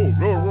 Ho, ho, ho,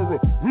 roar, roar, roar.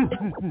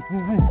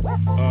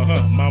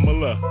 Mama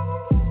Love,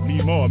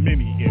 Meemaw,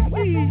 Minnie, and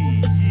me.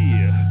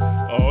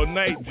 Yeah, all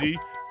night, G.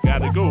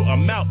 Gotta go.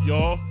 I'm out,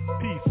 y'all.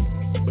 Peace.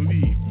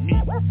 Believe me.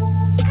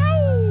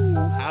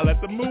 Ow! I'll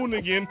at the moon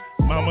again.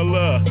 Mama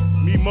Love,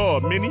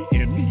 Meemaw, Minnie,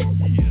 and me.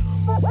 Yeah.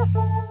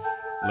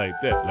 Like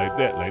that, like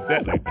that, like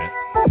that, like that.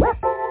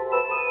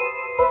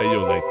 Hey,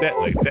 yo, like that,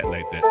 like that,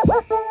 like that.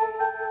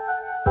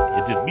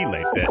 It just be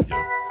like that, yo.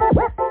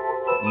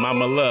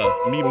 Mama love,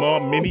 me,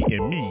 mom, Minnie,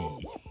 and me.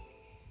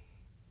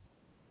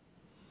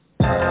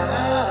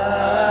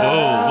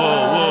 Whoa.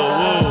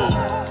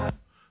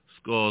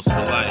 Skulls for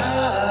life.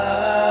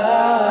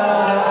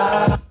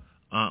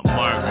 Aunt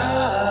Margaret.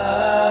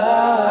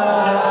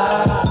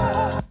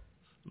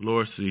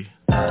 Lorcy.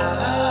 For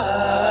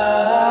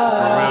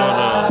real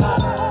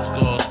though.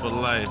 Skulls for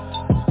life.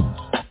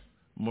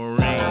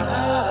 Maureen.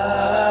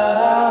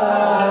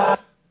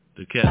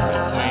 The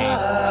Captain Queen.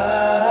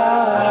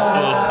 What you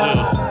supposed to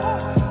do?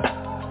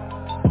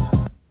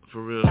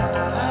 For real.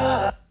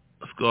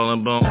 Skull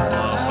and bones,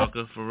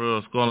 motherfucker. For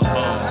real. Skull and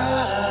bones.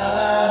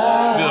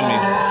 Feel me?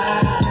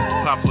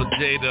 Papa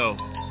J though.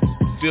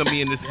 Feel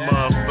me in this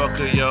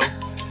motherfucker, yo.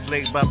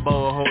 Flake by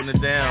Boa holding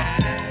it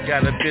down.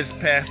 Got a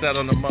bitch passed out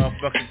on the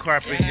motherfucking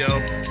carpet, yo.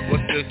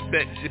 What to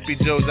expect? Zippy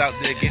Joe's out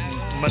there getting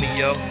money,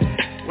 yo.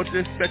 What to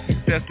expect?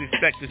 Expect it.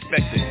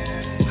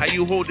 How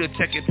you hold it?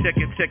 Check it.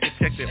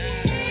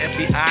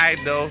 FBI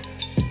though.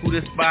 Who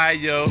the spy,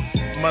 yo?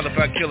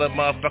 Motherfucker killer,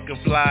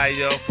 motherfucking fly,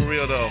 yo. For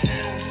real though.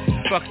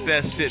 Fuck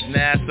that shit,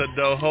 NASA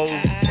though, ho.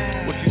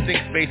 What you think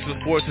space was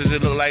forces?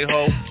 It look like,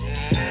 ho?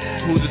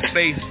 Who's the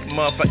space,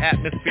 motherfucker,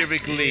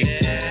 atmospherically,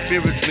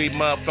 spiritually,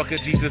 motherfucker,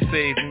 Jesus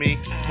saved me,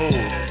 who?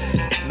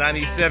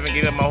 97,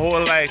 gave up my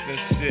whole life and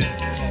shit,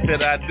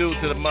 said I do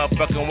to the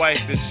motherfucking wife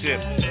and shit,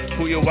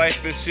 who your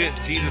wife and shit,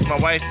 Jesus my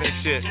wife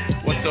and shit,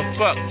 what the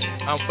fuck,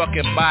 I'm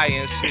fucking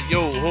buying shit,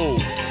 yo, who?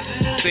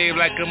 Save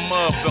like a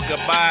motherfucker,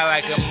 buy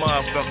like a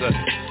motherfucker,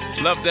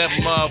 love that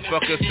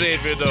motherfucker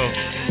savior though,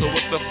 so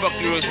what the fuck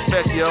you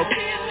expect, yo,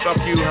 fuck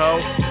you,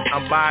 ho,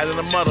 I'm buying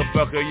a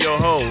motherfucker, yo,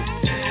 ho.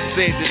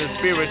 Saved in the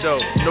spirit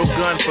though, no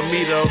gun for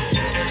me though.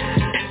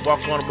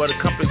 Walk on with the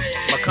compass,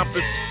 my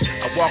compass.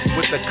 I walk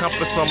with the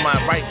compass on my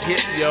right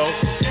hip, yo.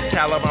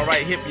 Towel on my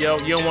right hip,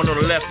 yo. You don't want no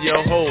left, yo.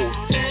 Hold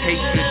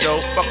hatred though,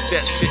 fuck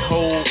that shit,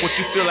 hold. What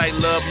you feel like,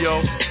 love,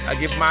 yo? I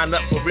give mine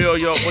up for real,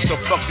 yo. What the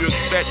fuck you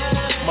expect?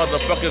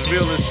 Motherfuckers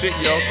real as shit,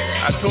 yo.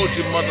 I told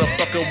you,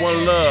 motherfucker,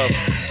 one love.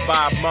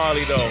 Bob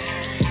Marley though.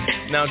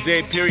 Now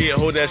J period,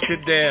 hold that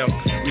shit down.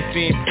 We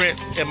seen Prince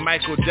and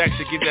Michael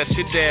Jackson get that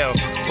shit down.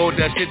 Hold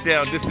that shit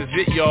down, this is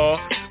it, y'all.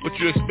 What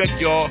you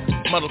expect, y'all?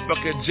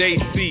 Motherfucker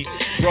JC,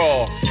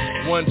 raw.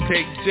 One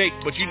take Jake,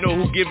 but you know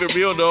who give it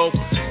real though.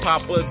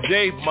 Papa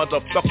J,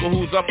 motherfucker,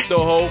 who's up the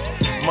hoe?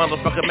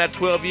 Motherfucker, I'm at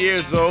 12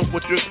 years old.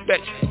 What you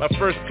expect? My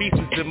first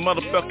pieces and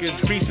motherfucking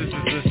creases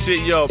and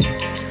shit, yo.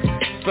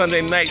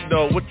 Sunday night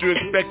though, what you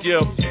expect,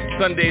 yo?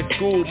 Sunday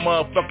school,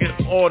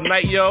 motherfucking all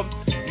night, yo.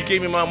 You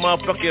gave me my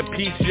motherfucking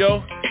piece,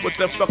 yo. What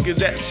the fuck is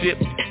that shit?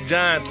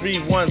 John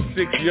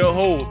 3:16, yo,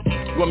 hold.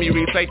 You want me to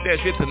recite that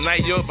shit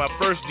tonight, yo? My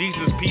first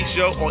Jesus piece,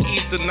 yo, on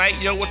Easter night,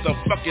 yo. What the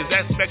fuck is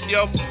that spec,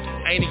 yo?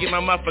 I ain't to get my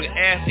motherfucking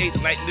ass ate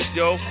tonight, this,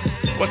 yo.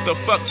 What the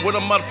fuck? What a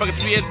motherfucking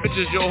 3-ass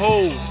bitches, yo,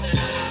 hold.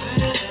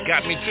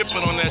 Got me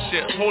tripping on that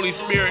shit. Holy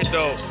Spirit,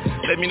 though.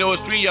 Let me know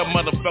it's 3 y'all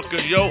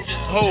motherfuckers, yo.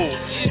 Hold.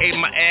 Ate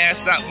my ass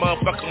out,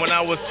 motherfucker, when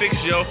I was 6,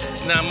 yo.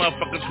 Now I'm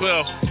motherfucking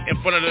 12 in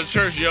front of the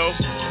church, yo.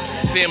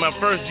 Saying my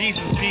first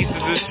Jesus pieces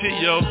and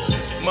shit, yo.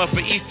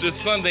 Motherfucker Easter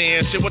Sunday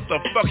and shit. What the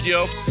fuck,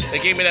 yo? They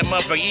gave me that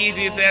motherfucker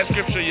easiest ass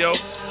scripture, yo.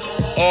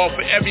 All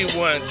for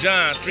everyone.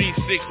 John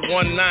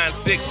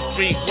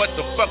 3:6-1963. What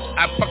the fuck?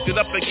 I fucked it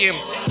up again.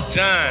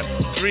 John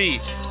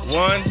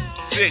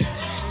 3:16.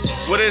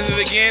 What is it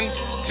again?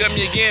 Tell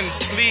me again.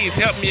 Please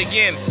help me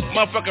again.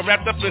 Motherfucker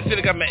wrapped up in shit.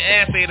 I got my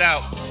ass ate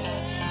out.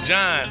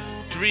 John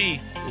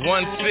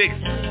 3:16.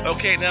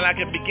 Okay, now I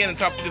can begin to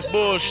talk this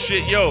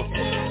bullshit, yo.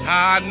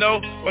 How I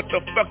know? What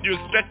the fuck you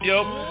expect,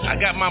 yo? I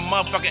got my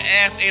motherfucking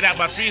ass ate out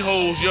by 3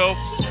 holes, yo.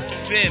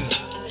 Sin.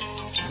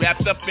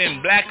 Wrapped up in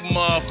black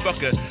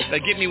motherfucker. They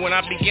get me when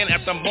I begin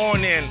after I'm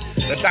born in.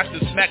 The doctor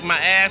smacked my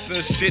ass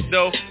and shit,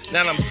 though.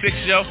 Now I'm 6,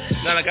 yo.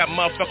 Now I got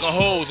motherfucking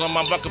holes on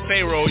my fucking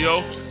payroll,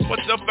 yo. What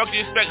the fuck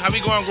you expect? How we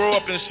gonna grow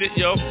up and shit,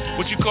 yo?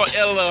 What you call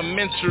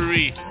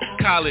elementary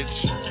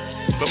college?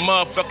 But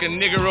motherfucking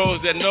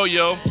niggeros that know,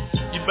 yo,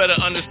 you better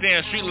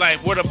understand street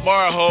life. Where the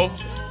bar, ho?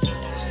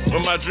 Where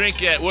my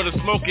drink at? Where the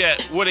smoke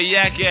at? Where the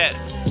yak at?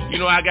 You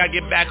know I gotta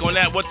get back on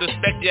that. What the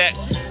spec at?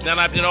 Now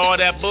I did all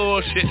that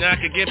bullshit. Now I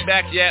can get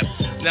back yet.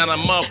 Now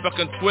I'm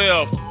motherfucking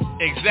 12.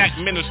 Exact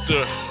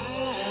minister.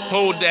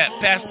 Hold that.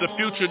 Past the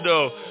future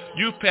though.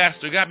 You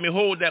pastor got me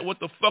hold that. What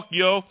the fuck,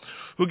 yo?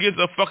 Who gives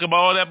a fuck about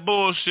all that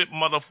bullshit,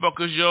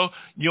 motherfuckers, yo?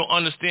 You don't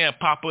understand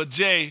Papa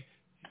J,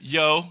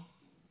 yo.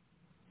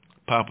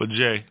 Papa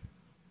J.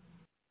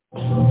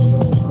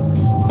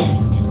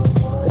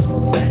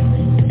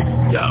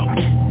 Yo,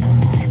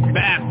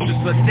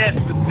 Baptists are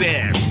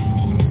necessary.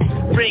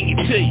 Bring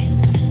it to you.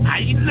 How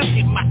you look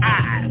in my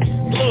eyes,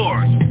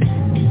 Lord?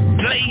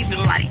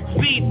 Blazing light,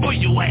 feed for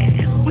your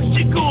ass. What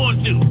you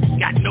gonna do?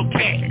 Got no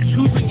cash.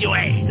 Who's in your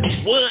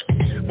ass? What?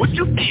 What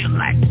you feel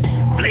like?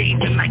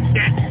 Blazing like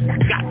that?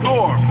 Got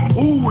glory.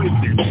 Who is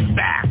this?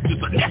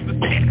 Baptists are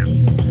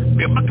necessary.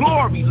 Feel my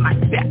glory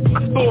like that.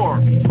 My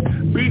story.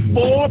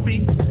 Before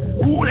me.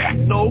 Who that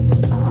know?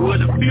 Where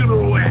the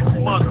funeral at,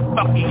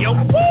 motherfucker, yo?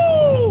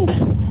 Woo!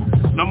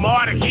 No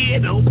more to hear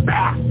those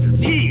bastards.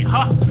 Yeah.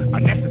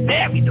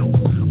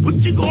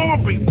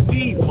 celebrate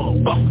these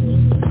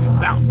motherfuckers.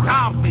 About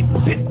time they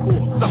shit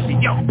for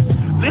something, yo.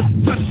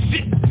 Listen to the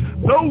shit.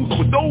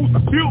 Those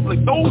that feel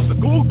like those that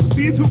goes to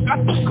these who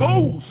got the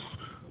goals.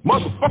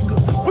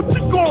 Motherfucker, what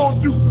you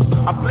gonna do?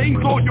 I blaze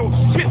on your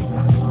shit.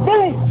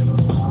 Boom!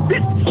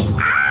 Bitch!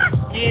 Ah!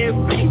 Yeah,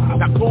 see?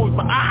 I close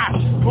my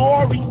eyes.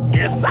 Glory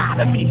inside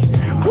of me.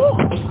 Woo!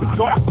 The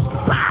dark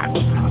side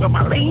of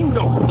my lane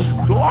though.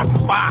 Dark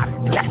side,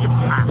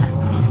 electrified.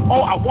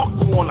 Oh, I walk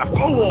on, I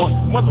flow on.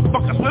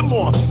 Motherfucker, swim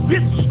on.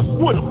 Bitch,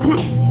 what a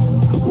pussy.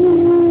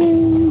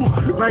 Ooh!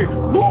 Like,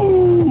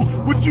 ooh!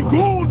 What you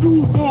gonna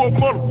do for a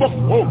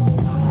motherfucker? Oh!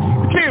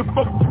 You can't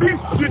fuck this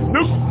shit,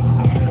 nigga.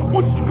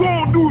 What you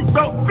gonna do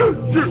about this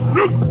shit,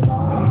 nigga?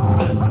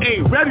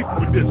 Ain't ready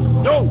for this.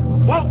 Yo,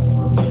 what?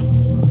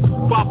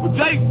 Papa J.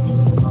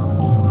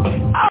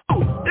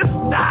 Oh, it's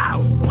now.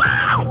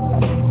 Wow.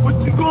 What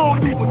you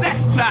gonna do with that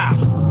child?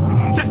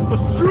 Check my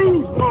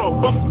shoes,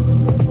 motherfucker.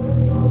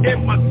 And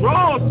my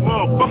drawers,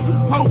 motherfucker.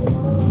 Oh.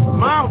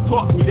 Mom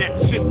taught me that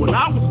shit when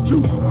I was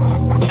 2.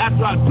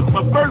 After I took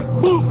my first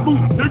boot,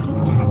 nigga.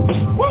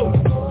 Woo.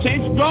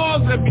 Change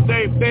drawers every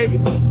day, baby.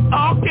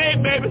 Okay,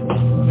 baby.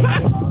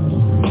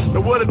 So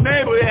what a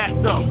name of that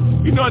though?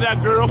 You know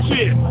that girl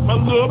shit. A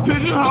little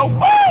pigeonhole. Woo!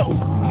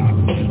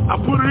 I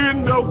put her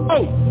in though.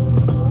 Oh!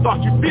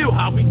 Thought you feel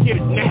how we get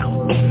it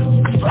now.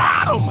 I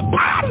slide on my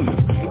body.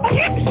 I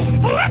hit me.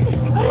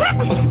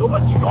 So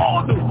what you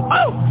gonna do?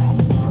 Oh!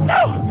 No!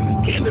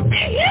 Can the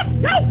bed hit?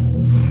 No!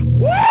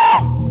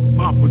 Woo!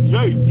 Papa J,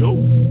 yo.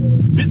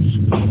 Bitch.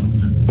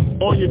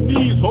 On your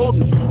knees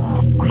holding me.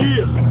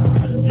 Yeah.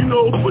 You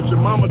know what your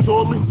mama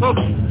told me? Huh?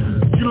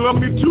 You love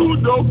me too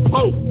though.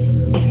 Oh!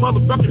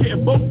 Motherfucker here,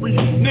 both of you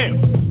now.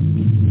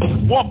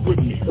 Walk with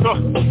me, huh?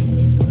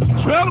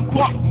 Trailer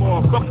park,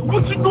 motherfucker.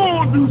 What you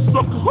gonna do,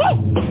 sucker? Huh?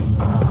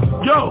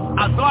 Yo,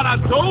 I thought I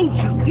told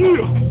you,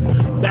 yeah.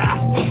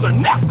 That's the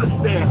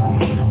necessary.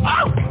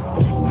 Oh,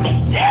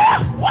 yeah,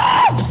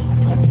 wow.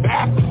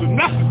 That's the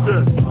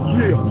necessary,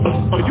 yeah.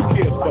 Oh, you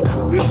can't fuck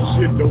with this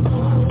shit, though.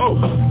 Oh,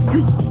 you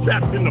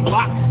trapped in the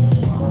box.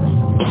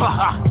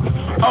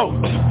 Oh,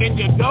 in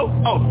your dough?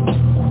 Oh,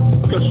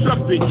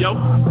 constructed, yo.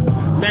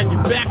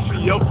 Manufacturer,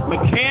 yo,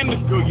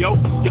 mechanical, yo,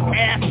 your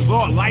ass is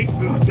all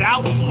licensed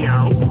out,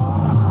 yo.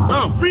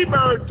 Free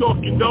bird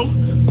talking, though.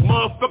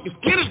 Motherfuckers,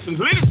 citizens,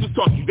 citizens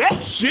talking that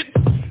shit.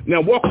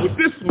 Now walk with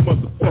this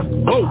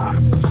motherfucker. Oh,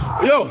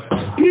 yo,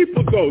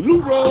 people go,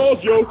 Lou Rolls,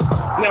 yo.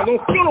 Now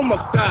don't feel on my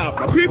style.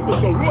 My people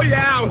go,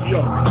 Royales,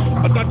 yo.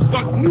 I thought you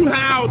thought New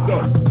House,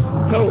 though.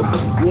 So,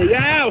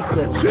 Royales,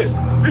 so shit.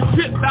 This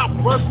shit about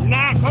worth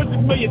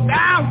 $900 million.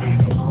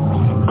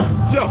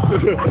 Yo,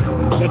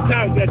 that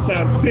times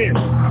 10.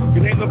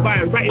 Cause ain't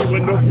nobody writing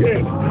with no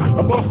pen.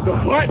 I'm off the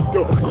heart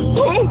though.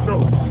 Oh no.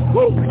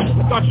 Whoa.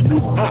 I thought you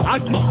knew I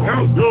just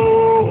sound.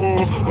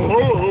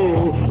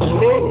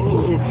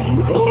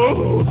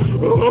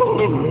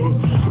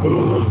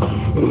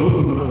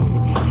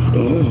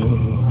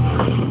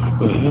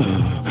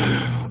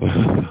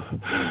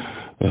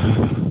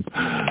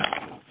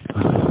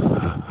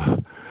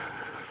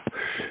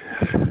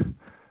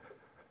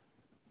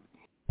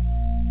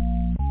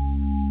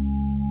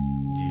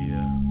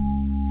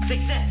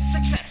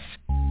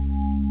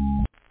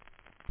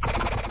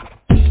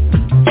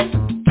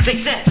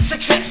 Success.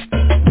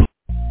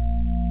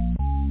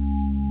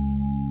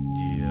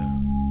 Yeah.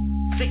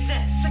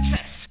 Success.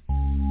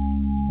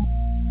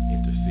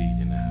 Intercede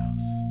in the house.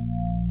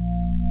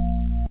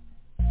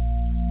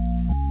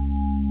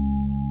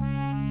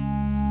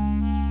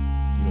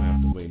 You don't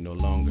have to wait no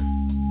longer.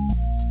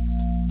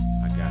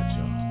 I got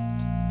y'all.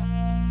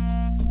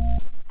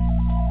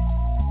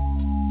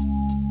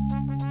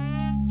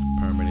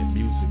 Permanent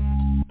music.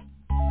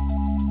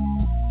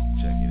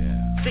 Check it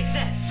out.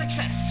 Success.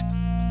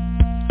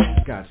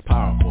 God's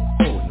powerful,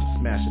 holding them,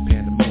 smashing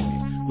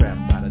pandemonium. Grab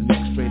him by the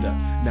neck straight up,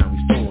 now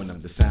he's throwing them.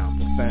 The sound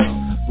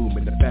profound, boom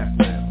in the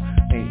background.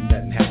 Ain't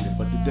nothing happening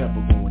but the devil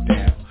going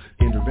down.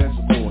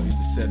 Intervention war is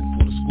the setting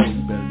for the score.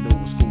 You better know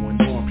what's going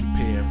on,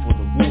 prepare for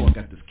the war.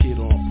 Got this kid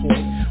on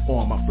point,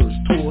 on my first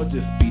tour.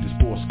 This beat is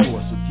for a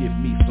score, so give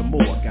me some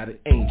more. Got an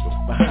angel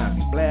behind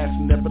me,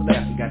 blasting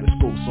everlasting. Got the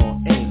scopes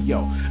on aim,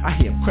 yo. I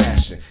hear him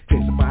crashing,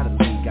 crazy by the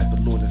lead. Got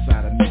the Lord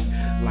inside of me.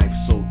 Life's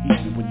so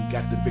easy when you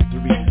got the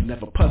victory.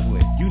 Never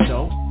puzzling, you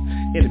know.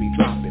 Enemy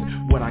dropping.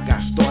 What I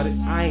got started,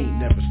 I ain't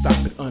never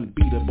stopping.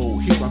 Unbeatable.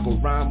 Here I go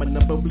rhyme and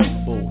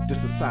unbelievable. This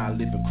is how I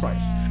live in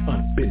Christ.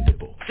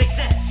 Unbendable.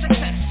 Success.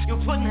 You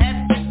couldn't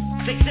have.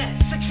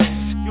 Success.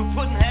 You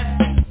couldn't have.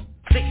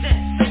 Success.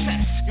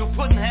 You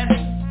couldn't have.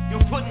 You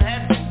couldn't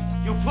have.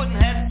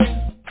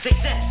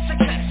 Success.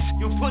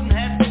 You couldn't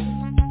have.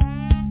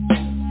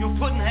 You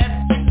couldn't have.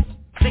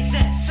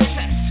 Success.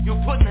 You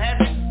couldn't have.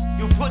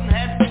 You couldn't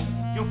have.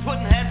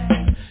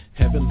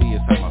 Heavenly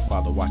is how my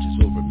Father watches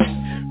over me.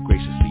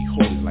 Graciously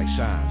holy light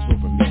shines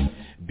over me.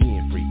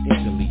 Being free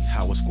instantly,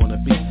 how it's gonna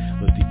be.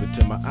 Look deep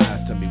into my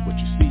eyes, tell me what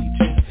you see, G.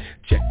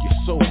 Check your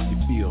soul, you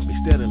feel me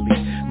steadily.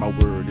 My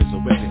word is a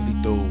weapon,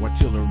 lethal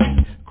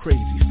artillery.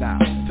 Crazy style,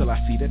 till I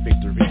see that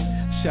victory.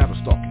 Shadow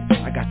stalking,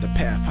 I got the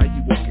path, how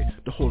you walking?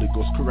 The Holy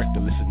Ghost corrector,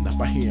 listen up,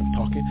 I hear him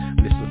talking.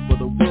 Listen for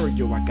the word,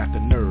 yo, I got the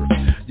nerve.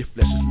 Your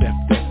flesh is left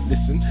deaf,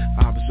 listen,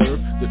 I observe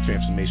the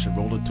transformation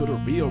rolling to the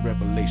real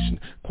revelation.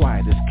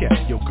 Quiet is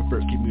kept, yo,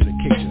 convert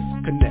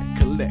communication. Connect,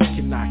 collect,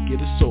 can I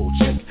get a soul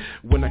check?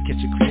 When I catch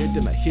you clear,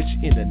 then I hit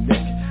you in the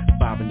neck.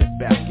 Bobbing it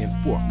back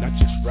and forth, not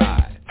just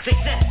ride.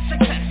 Success,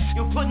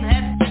 you're putting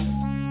head.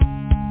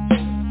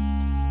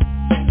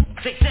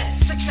 Success,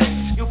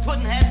 you're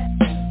putting head.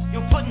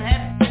 You're putting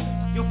head.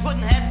 You're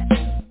putting head.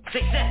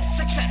 Success,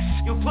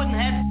 you're putting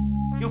head.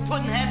 You're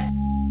putting head.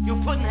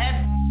 You're putting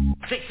head.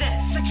 Success,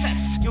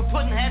 you're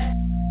putting head.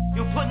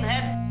 You're putting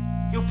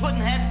head. You're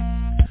putting head.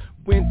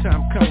 When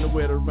time comes,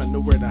 nowhere to run,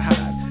 nowhere to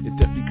hide. If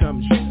death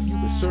becomes you,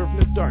 you've been serving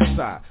the dark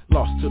side.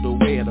 Lost to the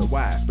way of the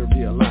wise, but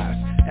realized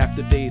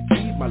after day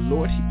 3, my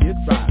Lord, he did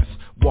rise.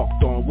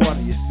 Walked on water,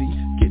 you see,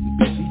 getting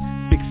busy.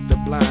 Fixed the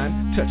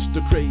blind, touched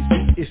the crazy.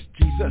 It's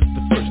Jesus,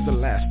 the first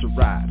and last to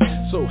ride.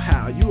 So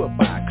how you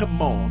abide?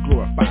 Come on,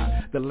 glorify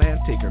the land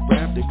taker,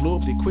 grab the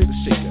globe, the equator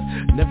shaker.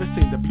 Never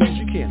sing the blues,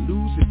 you can't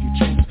lose if you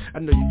choose. I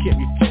know you can't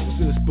refuse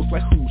in this book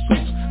like who's.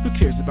 Who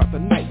cares about the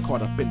night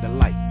caught up in the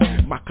light?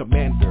 My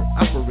commander,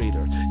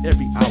 operator,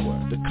 every hour,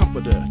 the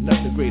comforter,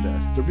 nothing greater,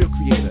 the real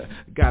creator.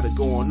 Got it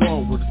going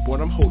on, word is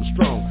born, I'm holding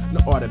strong. No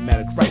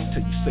automatic right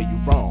till you say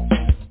you're wrong.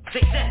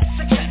 Success,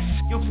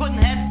 you're putting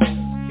head.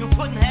 You're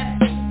putting head.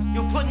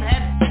 You're putting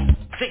head.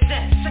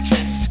 Success,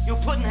 you're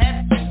putting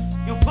head.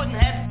 You're putting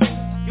head.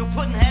 You're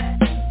putting head.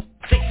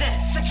 Success,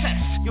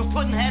 you're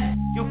putting head.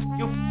 You're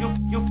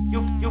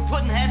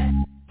putting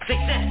head.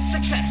 Success,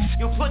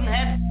 you're putting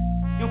head.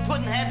 You're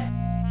putting head.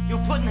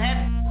 You're putting head.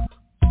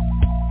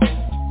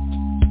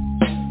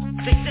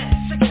 Success.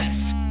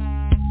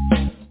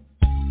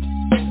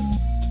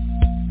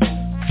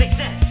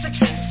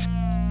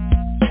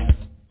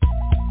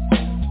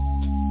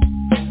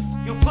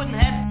 You're putting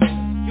head.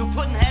 You're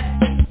putting head.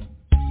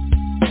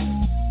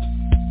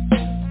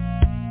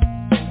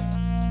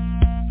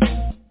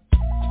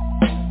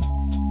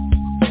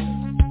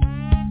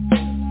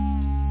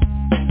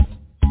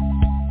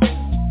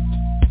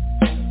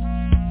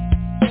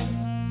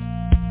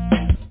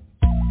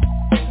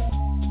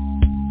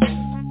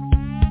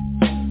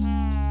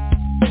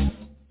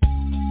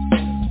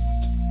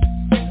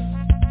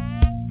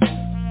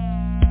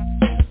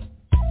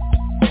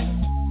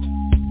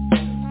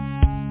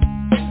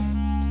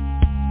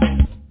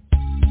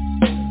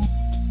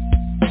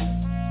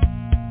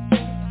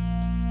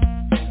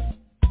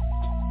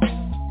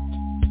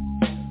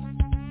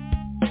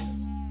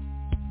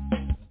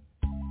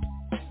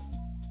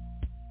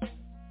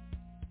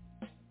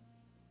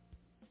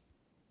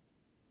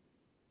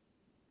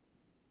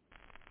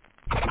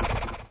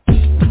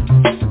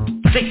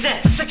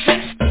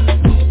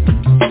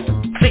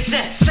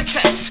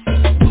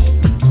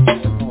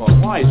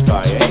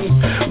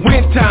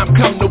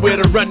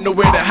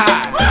 Nowhere to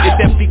hide. If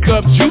that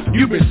becomes you,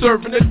 you've been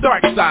serving the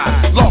dark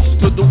side. Lost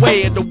to the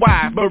way of the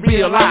wise, but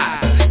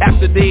realize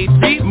after day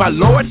 3, my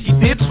Lord, he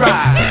did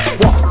try.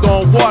 Walked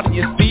on water,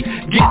 you see,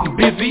 getting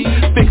busy.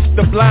 Fixed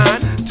the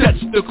blind,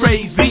 touched the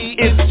crazy.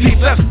 It's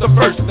Jesus, the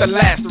first and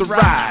last to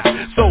ride.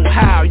 So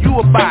how you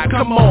abide?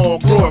 Come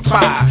on,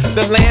 glorify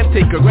the land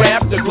taker,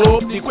 grab the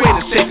globe, the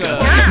equator shaker.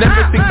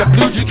 Never think the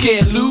blues, you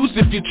can't lose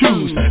if you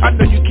choose. I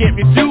know you can't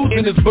refuse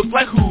in this book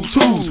like who's.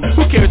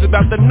 Who cares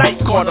about the night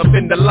caught up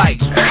in the light?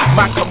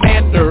 My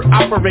commander,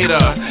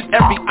 operator,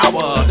 every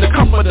hour, the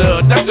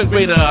comforter, nothing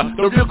greater,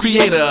 the real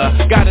creator.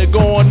 Got it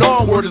going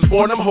on, word is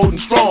born, I'm holding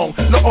strong.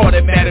 No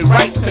automatic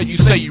right till you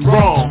say you're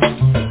wrong.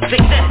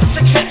 Success.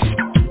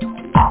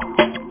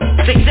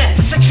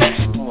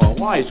 Oh, a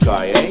wise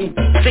guy, eh?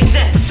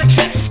 Success.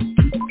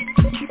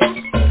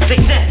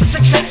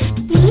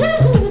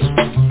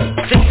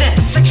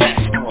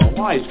 Oh, a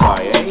wise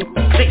guy, eh?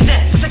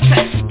 Success.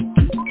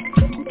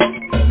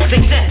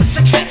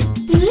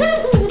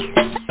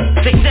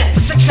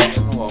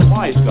 Oh, a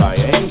wise guy,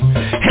 eh?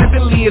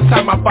 Heavenly is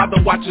how my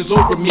Father watches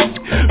over me.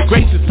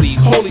 Graciously,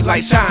 holy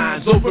light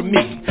shines over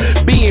me.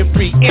 Being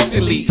free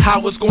instantly,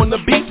 how it's gonna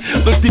be?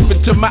 Look deep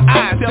into my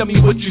eyes, tell me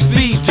what you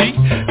see, G.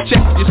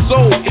 Check your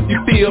soul if you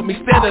feel me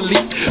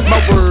steadily.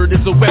 My word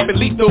is a weapon,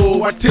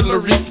 lethal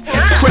artillery.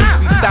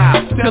 Crazy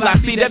style, till I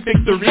see that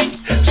victory.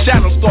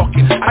 Shadow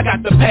stalking, I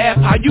got the path,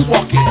 how you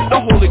walking? The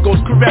Holy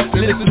Ghost correct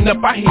me, listen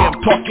up, I hear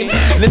him talking.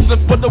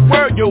 Listen for the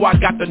word, yo, I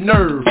got the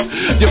nerve.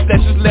 Your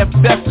flesh is left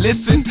deaf,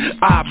 listen,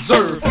 I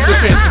observe. The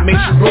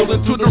transformation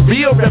rolling to the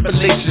real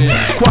revelation.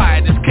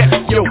 Quiet is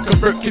kept, yo,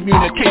 convert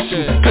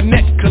communication.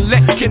 Connect,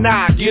 collect, can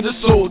I get a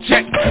soul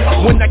check?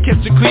 When I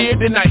catch you clear,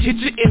 then I hit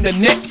you in the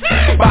neck.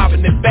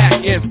 Bobbing it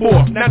back and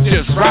forth, not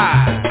just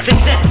ride.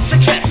 Success.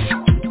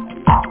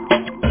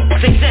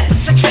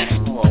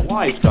 Oh, a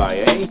wise guy,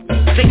 eh?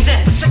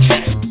 Success.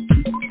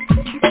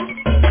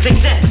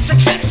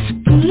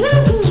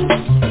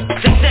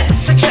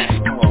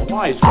 Oh, a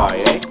wise guy,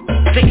 eh?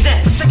 Success.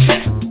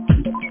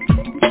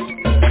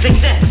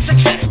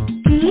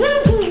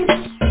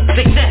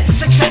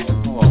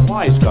 Oh, a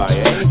wise guy,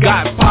 eh?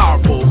 God's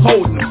powerful,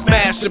 holding them,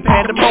 smashing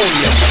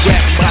pandemonium.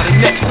 Grabbing by the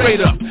neck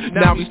straight up,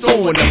 now he's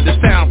throwing them, the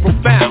sound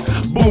profound.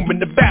 boom in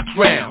the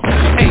background.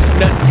 Ain't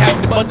nothing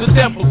happening but the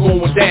devil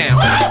going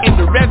down. In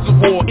the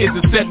reservoir is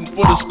a setting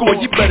for the score.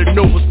 You better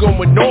know what's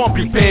going on,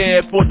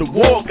 prepared for the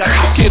war. Got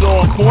this kid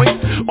on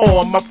point,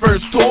 on my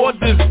first tour.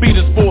 This beat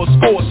is for a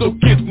score, so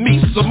give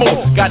me some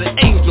more. Got an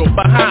angel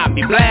behind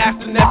me,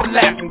 blasting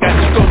everlasting. Got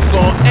the scopes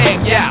on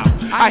aim, yeah,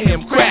 I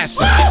am crashing.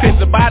 Since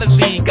the body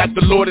lead, got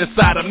the Lord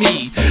inside of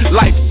me.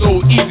 Life's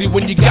so easy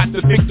when you got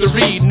the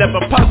victory. Never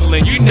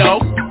puzzling, you know.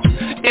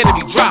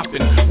 Enemy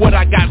dropping, what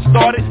I got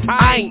started,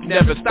 I ain't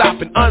never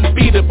stopping.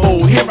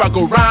 Unbeatable, here I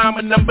go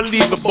rhyming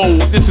unbelievable.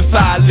 This is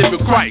how I live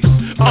with Christ,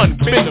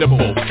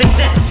 unbendable.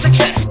 Success,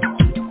 success.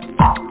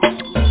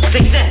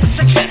 Success,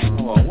 success.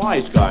 Oh, a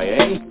wise guy,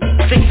 eh?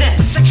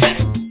 Success, success.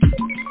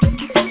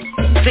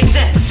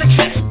 Success,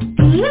 success.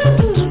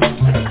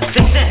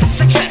 Success,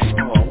 success.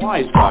 Oh, a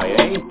wise guy,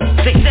 eh?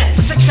 Success,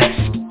 success.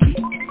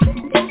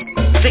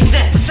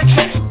 Success,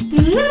 success.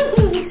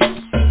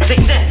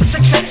 Success,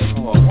 success.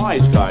 Oh, a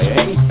wise guy, eh?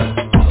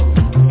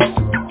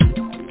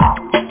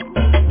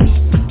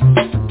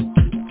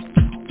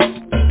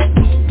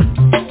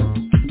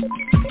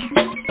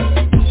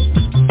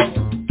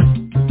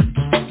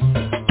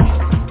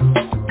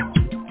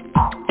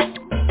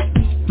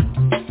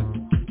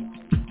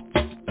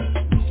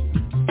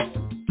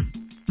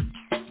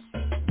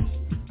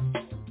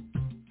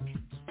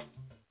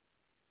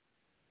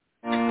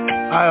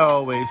 I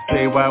always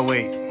say, why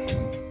wait?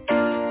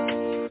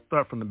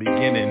 Start from the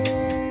beginning.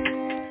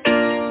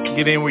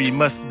 Get in where you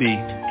must be.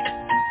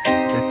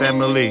 Hey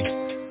family,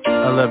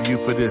 I love you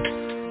for this.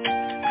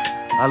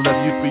 I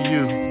love you for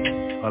you.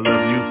 I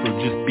love you for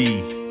just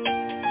be.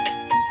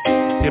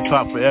 Hip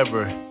hop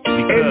forever.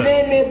 Because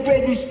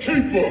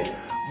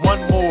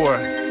one more,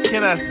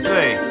 can I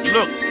say?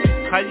 Look,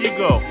 how you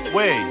go?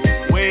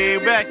 Way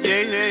back,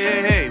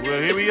 yeah.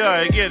 Well, here we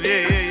are again,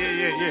 yeah.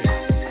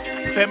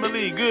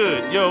 Family,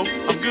 good, yo.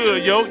 I'm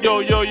good, yo.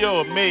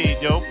 I'm made,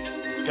 yo.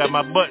 Got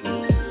my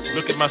button.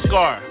 Look at my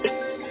scar.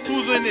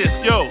 Who's in this,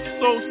 yo?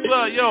 So,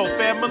 yo.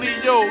 Family,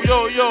 yo.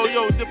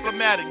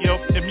 Diplomatic, yo.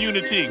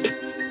 Immunity.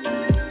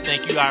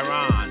 Thank you,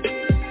 Iran.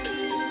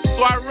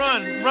 So I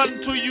run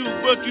to you,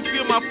 but you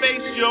feel my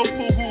face, yo.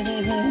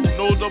 Hoo.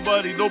 No,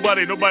 nobody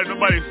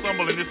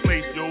stumble in this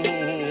place, yo.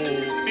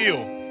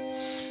 Feel.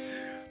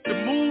 The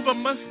move I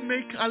must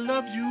make, I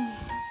love you.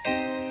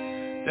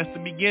 That's the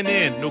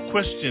beginning, no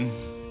question.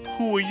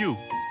 Who are you?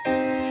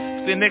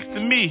 Stay next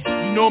to me.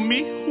 You know me?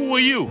 Who are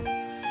you?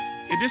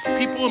 If there's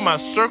people in my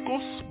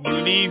circles,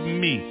 believe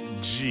me,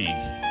 G.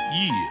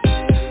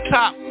 Yeah.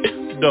 Top,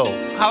 though.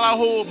 How I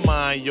hold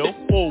mine, yo.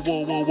 Whoa.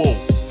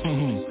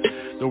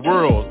 The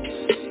world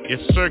is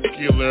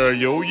circular,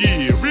 yo.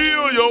 Yeah.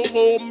 Real, yo.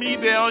 Hold me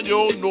down,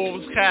 yo.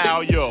 North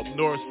Cal, yo.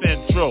 North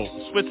Central,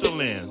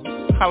 Switzerland.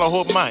 How I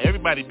hold mine.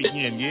 Everybody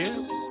begin, yeah?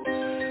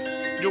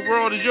 Your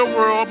world is your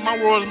world, my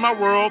world is my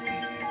world.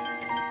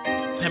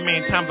 How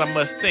many times I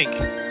must think,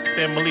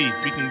 family,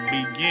 we can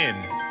begin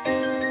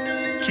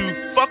to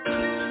fuck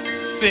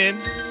sin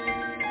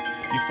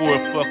before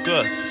it fuck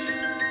us.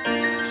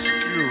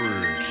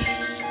 Scourge,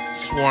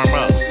 swarm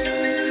up.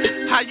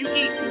 How you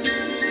eat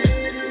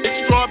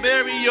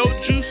strawberry, yo,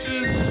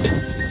 juices?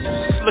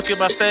 Look at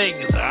my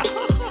fingers.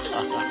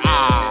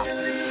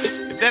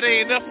 If that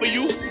ain't enough for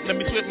you, let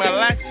me switch my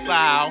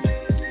lifestyle.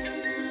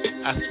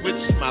 I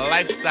switched my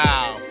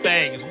lifestyle.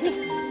 Things.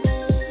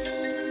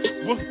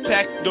 Woof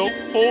pack dope.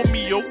 Hold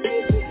me, yo.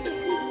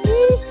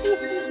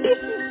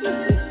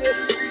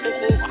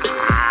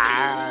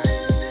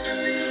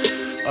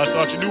 I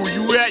thought you knew where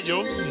you at,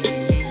 yo.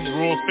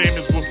 World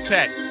famous Wolf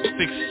Pack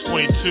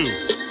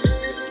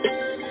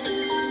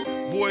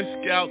 622. Boy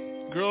Scout,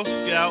 Girl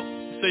Scout,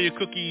 say your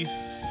cookies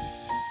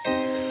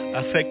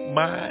affect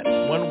mine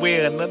one way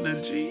or another,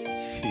 G.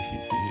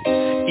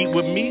 Eat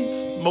with me,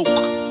 smoke,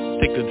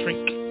 take a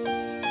drink.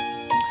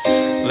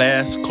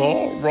 Last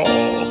call, raw.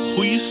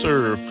 Who you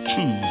serve?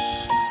 Choose.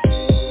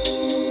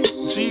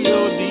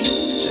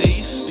 G-O-D-J-C.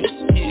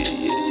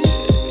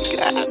 Yeah.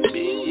 Got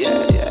me.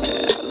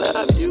 Yeah. I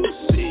love you.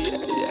 See.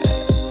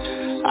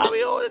 Yeah. I'll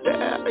be on it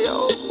down, yo.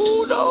 Who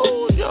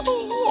knows, yo?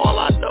 All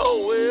I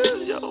know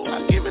is, yo,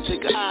 I give it to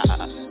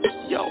God.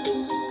 Yo.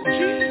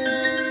 G-O-D-J-C.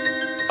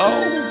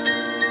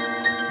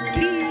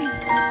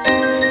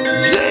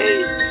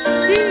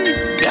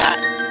 Got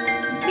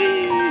me.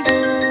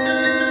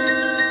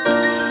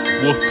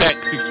 Wolfpack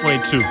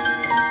 622.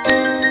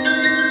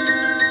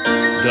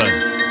 Done.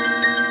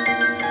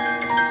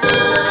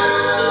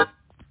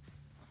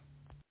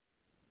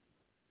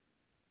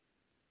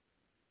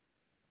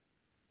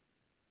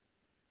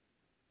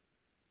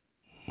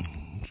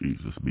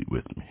 Jesus be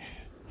with me.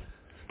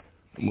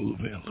 Move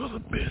in a little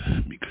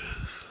bit because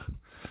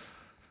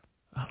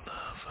I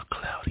love a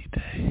cloudy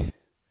day.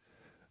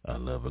 I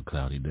love a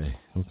cloudy day.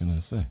 What can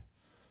I say?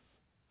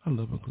 I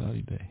love a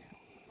cloudy day.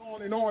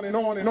 On and on and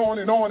on and on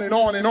and on and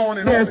on and on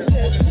and on.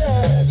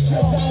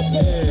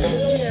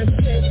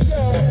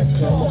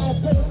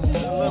 I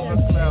love a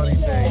cloudy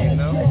day, you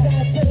know.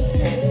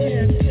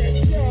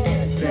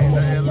 Ain't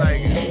nothing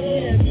like it.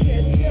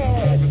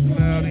 A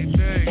cloudy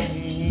day,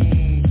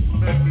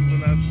 especially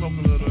when I smoke a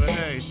little of that.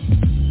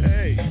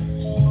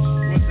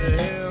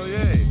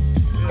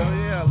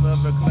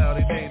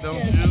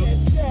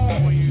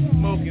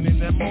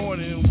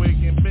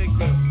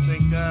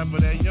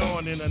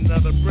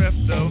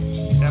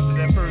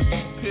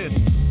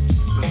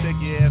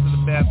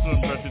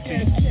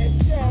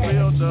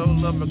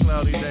 love a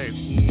cloudy day.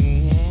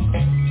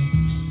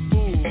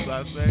 Fools,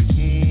 I say.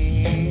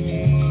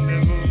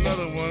 There goes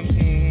another one.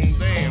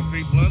 Damn,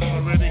 3 blunts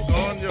already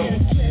gone, yo.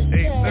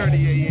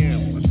 8:30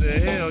 a.m. What the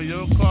hell,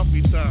 yo?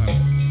 Coffee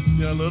time.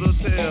 Your little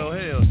tail,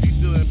 hell. She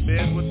still in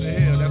bed. What the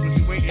hell? That's what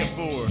you waiting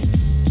for.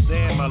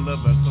 Damn, I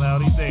love a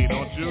cloudy day,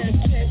 don't you?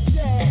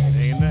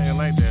 Ain't nothing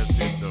like that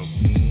shit, though.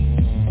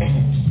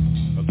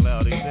 A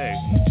cloudy day.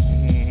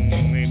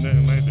 Ain't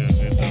nothing like that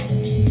shit, though.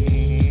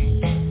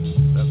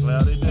 A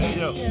cloudy day,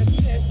 yo.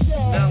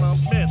 Now I'm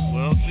messed.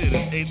 Well, shit,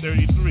 it's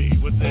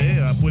 8:33. What the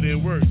hell? I put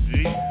in work,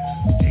 G.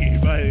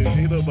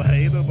 Ain't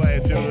nobody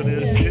doing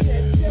this shit.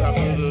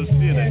 Talking a little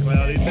shit, a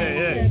cloudy day,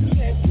 hey.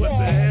 What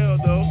the hell,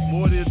 though?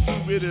 More than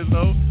 2 minutes,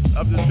 though.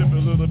 I'm just tripping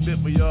a little bit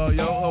for y'all,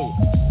 yo, ho.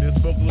 Just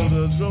smoke a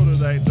little Joe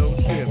tonight, though,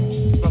 shit.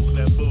 Fuck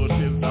that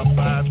bullshit, about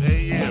 5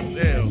 a.m.,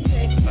 damn.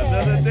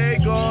 Another day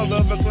gone,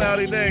 love a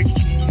cloudy day.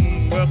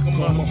 Welcome,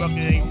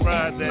 motherfucker, ain't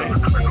Friday.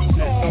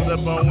 Just showed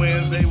up on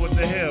Wednesday, what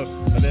the hell?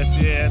 Unless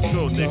you had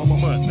show next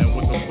month, now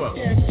what the fuck?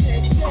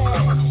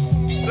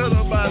 Shut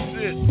up my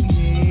shit.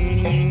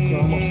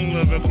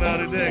 Love a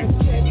cloudy day.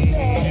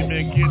 You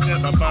been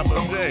kidnapped by Papa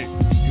J.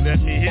 You let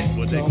me hit,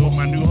 but they go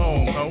my new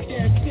home, ho.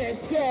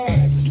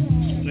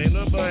 Ain't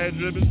nobody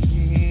drippin',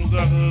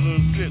 talking a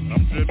little shit,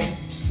 I'm drippin'.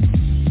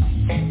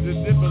 Just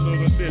dip a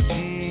little bit,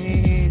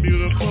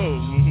 beautiful,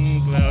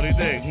 cloudy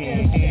day,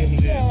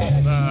 yeah.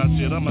 Nah,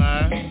 shit, I'm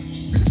high.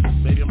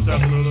 Maybe I'm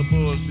talking a little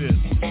bullshit.